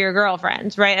complaining to your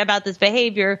girlfriends, right, about this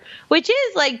behavior, which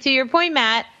is like, to your point,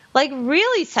 Matt, like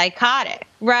really psychotic,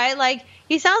 right? Like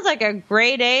he sounds like a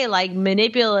grade A like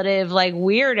manipulative like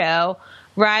weirdo,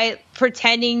 right?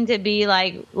 Pretending to be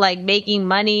like making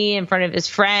money in front of his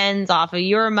friends off of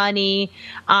your money,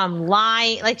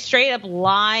 lying, like straight up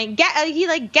lying. He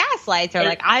like gaslights her.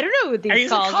 Like, I don't know what these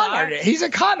calls are. He's a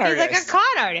con artist. He's like a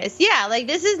con artist. Yeah. Like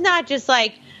this is not just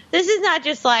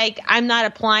like I'm not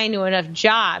applying to enough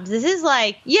jobs. This is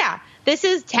like, yeah, this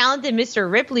is talented Mr.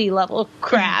 Ripley level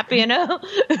crap, you know?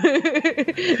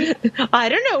 I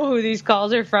don't know who these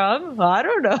calls are from. I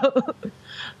don't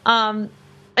know.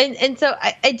 And so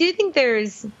I do think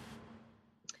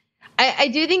I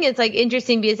do think it's like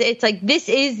interesting because it's like this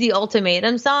is the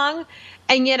ultimatum song,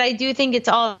 and yet I do think it's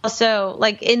also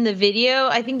like in the video.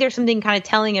 I think there's something kind of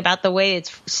telling about the way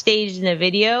it's staged in the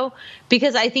video,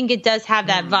 because I think it does have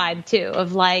that vibe too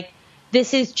of like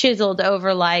this is chiseled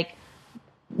over like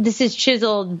this is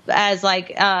chiseled as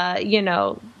like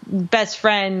best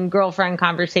friend girlfriend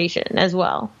conversation as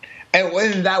well. And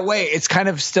in that way, it's kind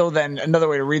of still then another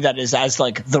way to read that is as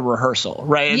like the rehearsal,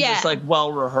 right? And just like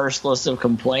well-rehearsed list of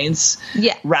complaints,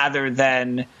 rather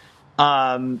than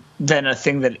than a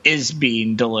thing that is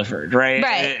being delivered, right?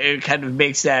 It kind of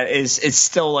makes that it's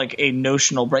still like a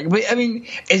notional break. But I mean,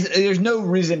 there's no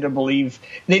reason to believe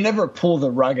they never pull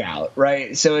the rug out,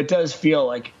 right? So it does feel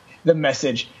like the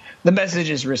message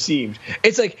is received.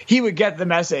 It's like he would get the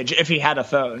message if he had a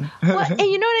phone. Well, and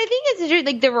you know what I think is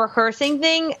interesting, like the rehearsing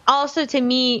thing. Also, to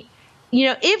me, you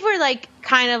know, if we're like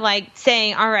kind of like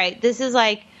saying, all right, this is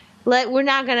like, we're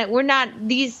not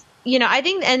these. You know, I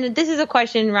think, and this is a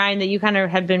question, Ryan, that you kind of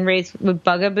have been raised with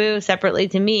Bugaboo separately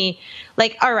to me.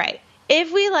 Like, all right,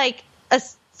 if we like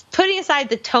putting aside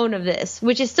the tone of this,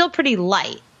 which is still pretty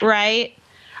light, right?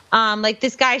 Like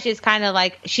this guy's just kind of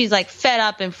like, she's like fed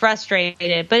up and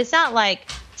frustrated, but it's not like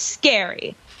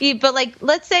scary. But like,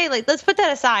 let's say, like, let's put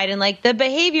that aside, and like the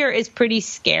behavior is pretty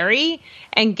scary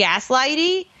and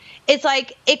gaslighty. It's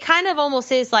like, it kind of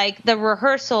almost is like the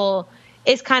rehearsal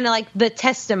is kind of like the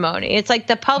testimony. It's like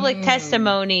the public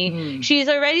testimony. She's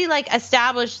already like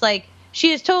established, like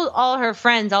she has told all her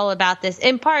friends all about this,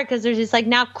 in part because there's this like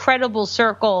now credible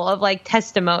circle of like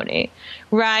testimony,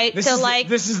 right? This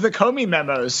is the Comey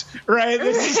memos, right?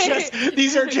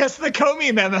 These are just the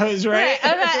Comey memos, right?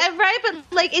 Right, but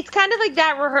like it's kind of like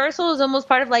that rehearsal is almost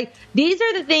part of like, these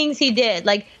are the things he did.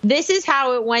 Like, this is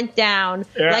how it went down.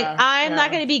 Yeah, like, I'm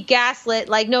not going to be gaslit.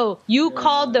 Like, no, you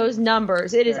called those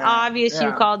numbers. It is obvious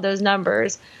you called those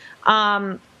numbers.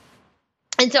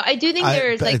 And so I do think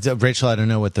there's like, Rachel, I don't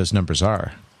know what those numbers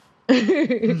are.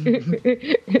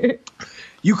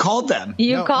 You called them.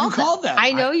 You called them.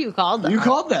 I know you called them. You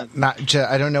called them.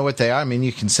 I don't know what they are. I mean,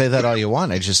 you can say that all you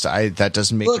want. That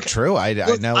doesn't make it true. I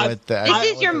know what the.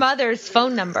 This is your mother's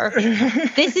phone number.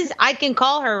 I can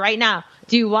call her right now.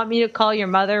 Do you want me to call your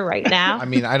mother right now? I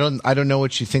mean, I don't know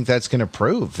what you think that's going to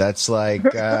prove. That's like,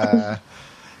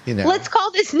 you know. Let's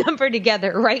call this number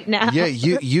together right now. Yeah,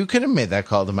 you could have made that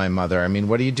call to my mother. I mean,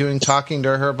 what are you doing talking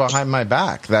to her behind my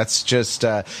back? That's just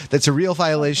that's a real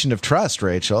violation of trust,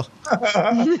 Rachel.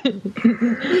 Oh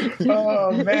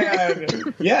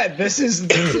man, yeah. This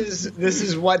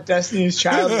is what Destiny's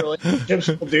Child relationships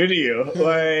will do to you.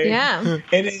 Like, yeah,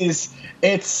 it is.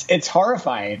 It's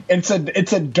horrifying.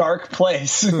 It's a dark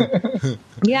place.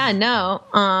 Yeah, no.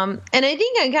 And I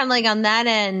think I'm kind of like on that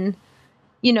end.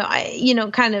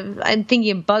 I'm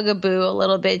thinking Bugaboo a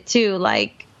little bit too.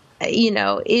 Like, I think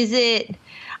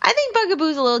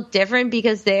Bugaboo's a little different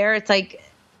because it's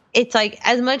like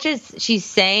as much as she's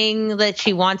saying that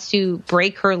she wants to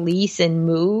break her lease and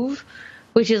move,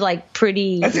 which is like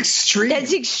pretty. That's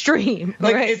extreme.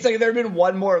 Like, right? It's like there'd been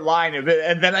one more line of it,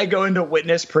 and then I go into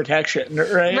witness protection,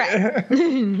 right?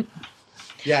 Right.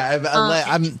 Yeah,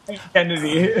 I'm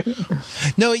identity.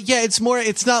 No, yeah, it's more.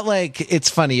 It's not like it's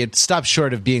funny. It stops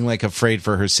short of being like afraid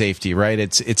for her safety, right?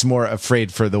 It's more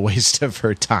afraid for the waste of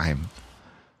her time.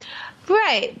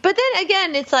 Right, but then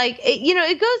again, it's like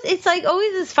it goes. It's like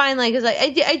always this fine line because I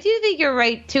do think you're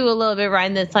right too a little bit,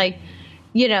 Ryan. That's like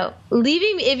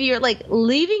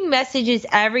leaving messages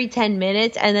every 10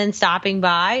 minutes and then stopping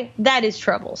by, that is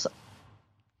troublesome.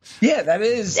 Yeah, that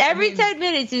is. 10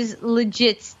 minutes is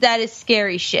legit. That is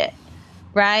scary shit,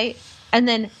 right? And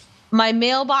then my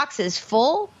mailbox is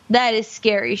full. That is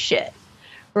scary shit,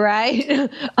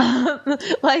 right?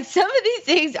 Like some of these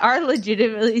things are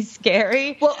legitimately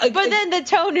scary. Well, but then the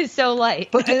tone is so light.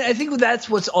 But and I think that's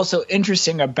what's also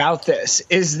interesting about this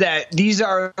is that these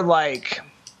are like.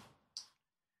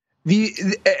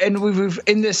 We've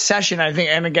in this session, I think,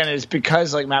 and again, it's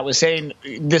because, like Matt was saying,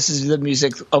 this is the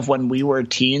music of when we were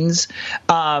teens.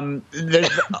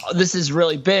 This has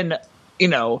really been,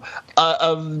 a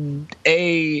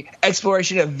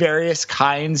exploration of various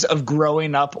kinds of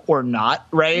growing up or not,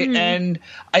 right? Mm-hmm. And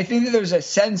I think that there's a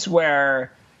sense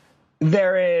where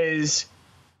there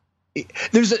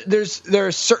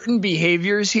are certain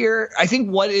behaviors here. I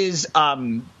think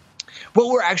what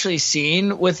we're actually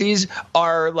seeing with these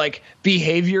are like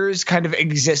behaviors kind of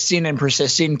existing and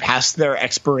persisting past their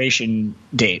expiration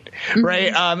date,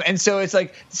 right? And so it's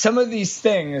like some of these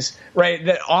things, right,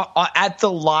 that are at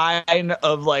the line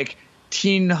of like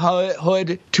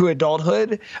teenhood to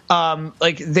adulthood,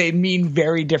 like they mean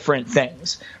very different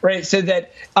things, right? So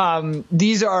that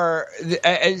these are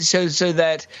so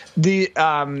that the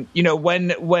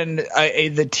when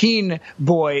the teen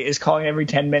boy is calling every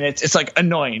 10 minutes, it's like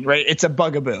annoying, right? It's a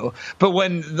bugaboo. But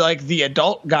when like the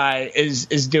adult guy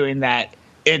is doing that,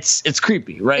 it's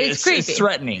creepy, right? It's creepy. It's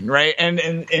threatening, right?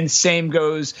 And same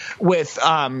goes with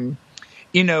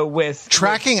with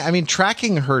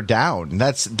tracking her down.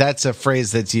 That's a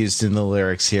phrase that's used in the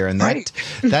lyrics here, and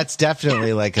that's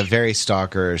definitely like a very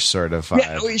stalker sort of vibe.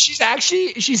 Yeah,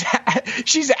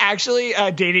 she's actually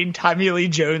dating Tommy Lee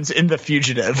Jones in The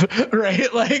Fugitive,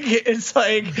 right? Like it's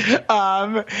like,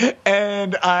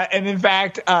 and in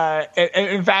fact,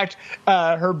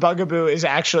 her bugaboo is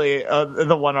actually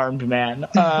the one-armed man.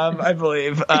 I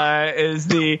believe is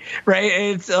the right.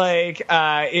 It's like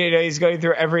he's going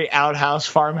through every outhouse,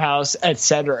 farmhouse,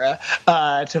 etc.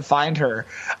 To find her.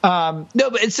 No,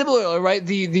 but it's similar, right?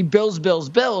 The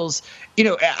Bills,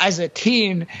 as a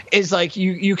teen is like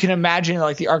you can imagine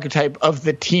like the archetype of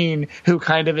the teen who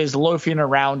kind of is loafing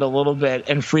around a little bit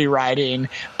and free riding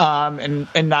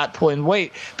and not pulling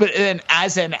weight. But then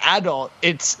as an adult,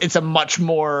 it's a much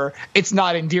more, it's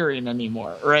not endearing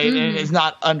anymore, right? Mm. And it's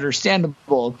not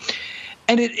understandable.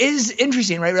 And it is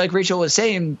interesting, right? Like Rachel was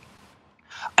saying,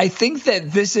 I think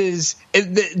that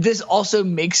this also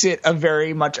makes it a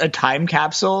very much a time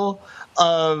capsule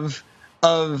of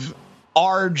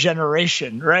our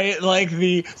generation, right? Like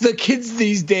the kids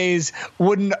these days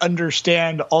wouldn't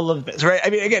understand all of this, right? I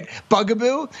mean, again,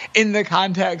 bugaboo in the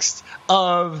context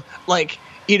of like,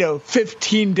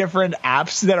 15 different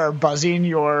apps that are buzzing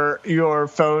your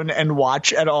phone and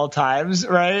watch at all times,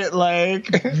 right?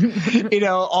 Like,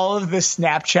 all of the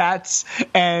Snapchats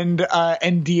and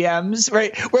DMs,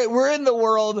 right? We're in the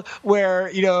world where,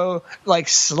 like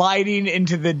sliding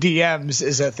into the DMs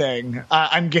is a thing.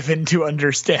 I'm given to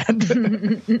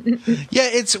understand. Yeah,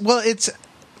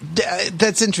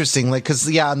 that's interesting. Like,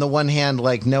 because on the one hand,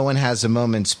 like no one has a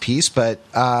moment's peace, but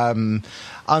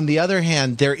on the other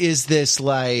hand, there is this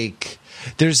like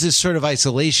there's this sort of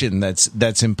isolation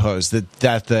that's imposed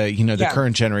that the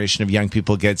current generation of young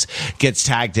people gets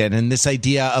tagged in, and this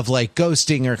idea of like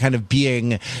ghosting or kind of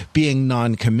being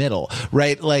non-committal,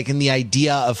 right? Like, in the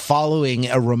idea of following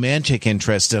a romantic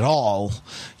interest at all,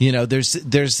 there's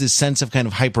this sense of kind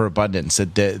of hyperabundance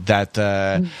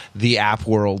that the app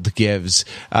world gives,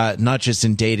 not just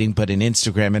in dating but in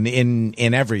Instagram and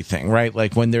in everything, right?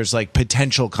 Like when there's like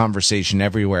potential conversation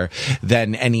everywhere,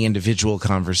 then any individual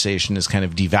conversation is kind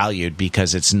of devalued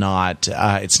because it's not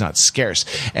scarce,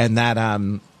 and that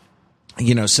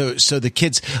so the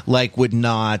kids like would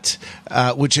not,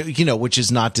 which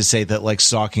is not to say that like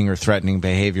stalking or threatening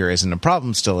behavior isn't a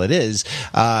problem. Still, it is.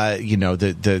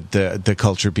 The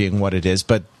culture being what it is,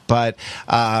 but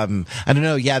I don't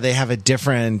know. Yeah, they have a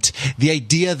different. The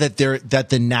idea that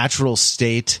the natural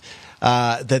state.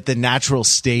 That the natural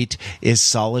state is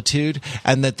solitude,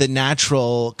 and that the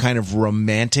natural kind of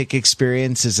romantic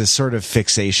experience is a sort of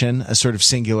fixation, a sort of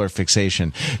singular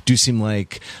fixation, do seem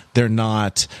like they're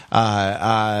not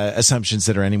assumptions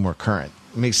that are any more current.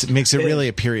 Makes it really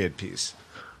a period piece.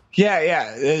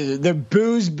 Yeah. The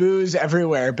booze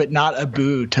everywhere, but not a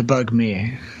boo to bug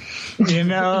me.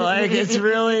 Like it's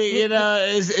really,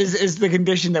 is the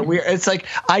condition that it's like,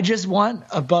 I just want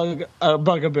a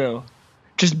bugaboo.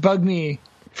 Just bug me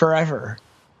forever,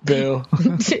 boo. Yeah,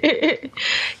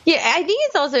 I think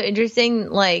it's also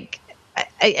interesting, like,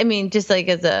 I mean, just like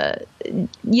as a,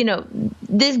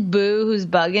 this boo who's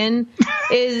bugging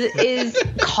is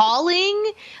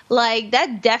calling, like,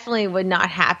 that definitely would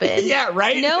not happen. Yeah,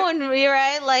 right? No one,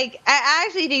 right? Like, I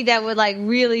actually think that would, like,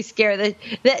 really scare that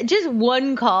just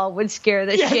one call would scare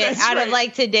the shit out of,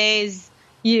 like, today's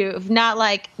youth, not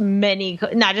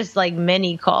just like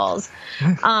many calls.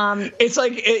 It's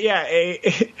like,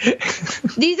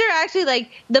 these are actually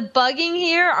like the bugging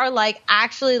here are like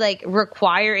actually like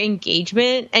require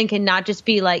engagement and cannot just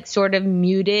be like sort of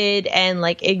muted and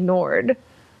like ignored.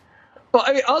 Well,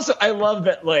 I mean, also I love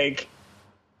that like.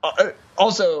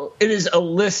 Also, it is a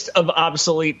list of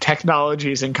obsolete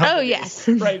technologies and companies. Oh, yes.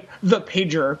 Right? The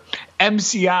pager,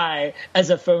 MCI as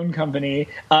a phone company,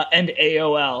 and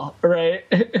AOL, right?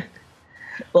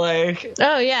 Like.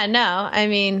 Oh, yeah, no. I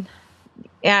mean,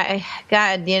 yeah,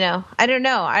 God, I don't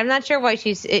know. I'm not sure why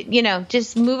she's,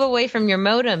 just move away from your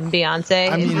modem,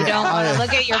 Beyonce, if you don't want to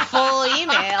look at your full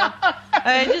email.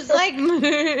 Just like.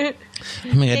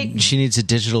 Oh my God, she needs a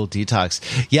digital detox.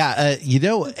 Yeah,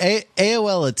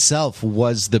 AOL itself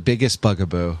was the biggest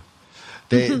bugaboo.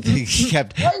 They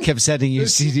kept sending you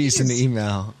CDs in the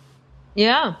email.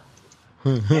 Yeah.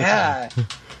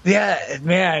 Yeah,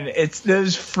 man, it's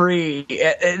those free.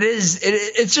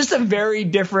 It's just a very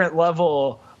different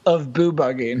level of boo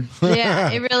bugging. Yeah,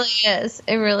 it really is.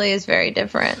 It really is very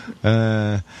different.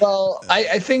 Well,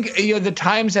 I think the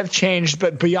times have changed,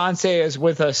 but Beyonce is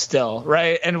with us still,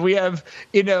 right? And we have,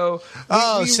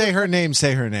 say her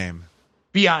name.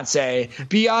 Beyonce.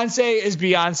 Beyonce is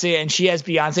Beyonce, and she has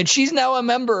Beyonce. She's now a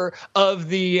member of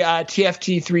the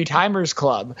TFT Three Timers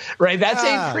Club, right? That's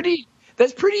a pretty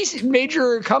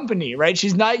major company, right?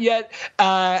 She's not yet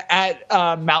at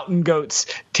Mountain Goats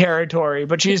territory,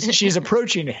 but she's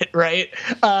approaching it, right?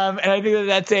 And I think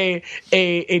that's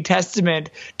a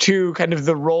testament to kind of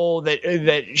the role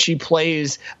that she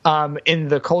plays in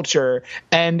the culture,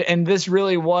 and this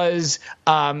really was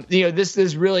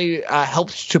this really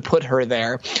helped to put her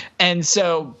there, and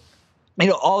so.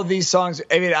 All of these songs,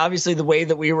 I mean, obviously the way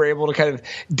that we were able to kind of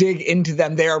dig into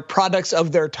them, they are products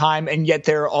of their time, and yet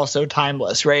they're also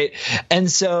timeless, right? And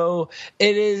so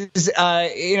it is,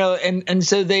 and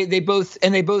so they both,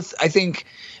 I think,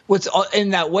 what's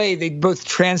in that way, they both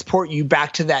transport you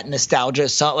back to that nostalgia,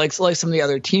 so like some of the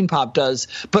other teen pop does,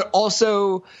 but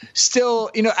also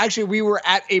still, actually we were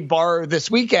at a bar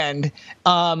this weekend,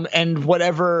 and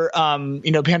whatever,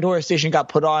 Pandora Station got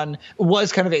put on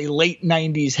was kind of a late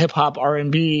 90s hip hop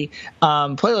R&B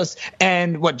playlist,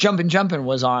 and what Jumpin'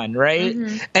 was on, right?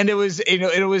 Mm-hmm. And it was,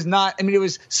 it was not, I mean, it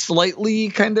was slightly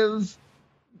kind of,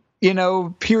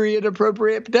 period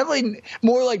appropriate, but definitely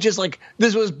more like just like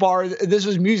this was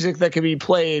music that could be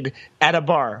played at a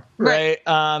bar, right?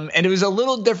 And it was a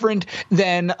little different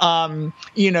than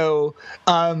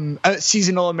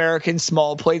seasonal American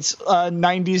small plates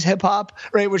 90s hip hop,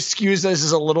 right? Which skews us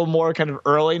as a little more kind of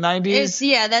early 90s.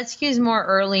 That skews more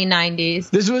early 90s.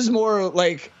 This was more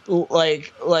like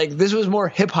this was more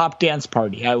hip hop dance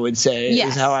party, I would say,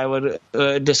 is how I would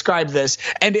describe this.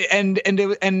 And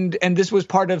this was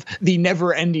part of the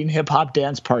never ending hip hop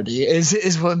dance party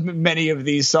is what many of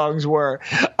these songs were.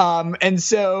 And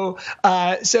so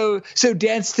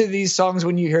dance to these songs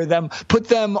when you hear them, put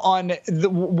them on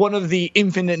one of the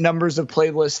infinite numbers of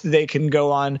playlists they can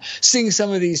go on, sing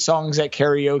some of these songs at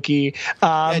karaoke.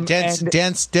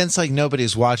 Dance like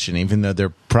nobody's watching, even though there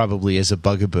probably is a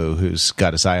bugaboo who's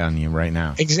got his eye on you right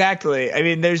now. Exactly. I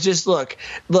mean, there's just look,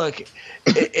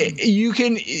 you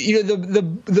can,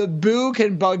 the boo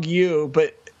can bug you,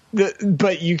 but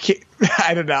you can't.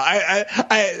 I don't know.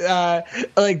 I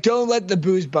like, don't let the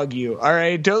booze bug you. All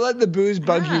right, don't let the booze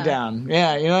bug you down.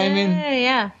 Yeah, you know what I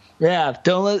mean. Yeah,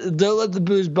 don't let the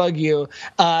booze bug you,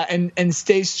 and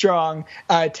stay strong.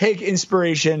 Take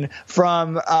inspiration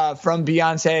from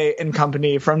Beyonce and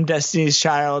company, from Destiny's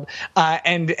Child,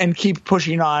 and keep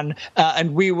pushing on.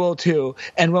 And we will too.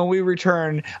 And when we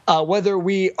return, whether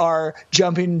we are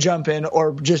jumping,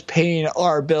 or just paying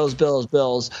our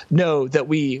bills, know that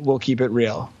we will keep it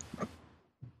real.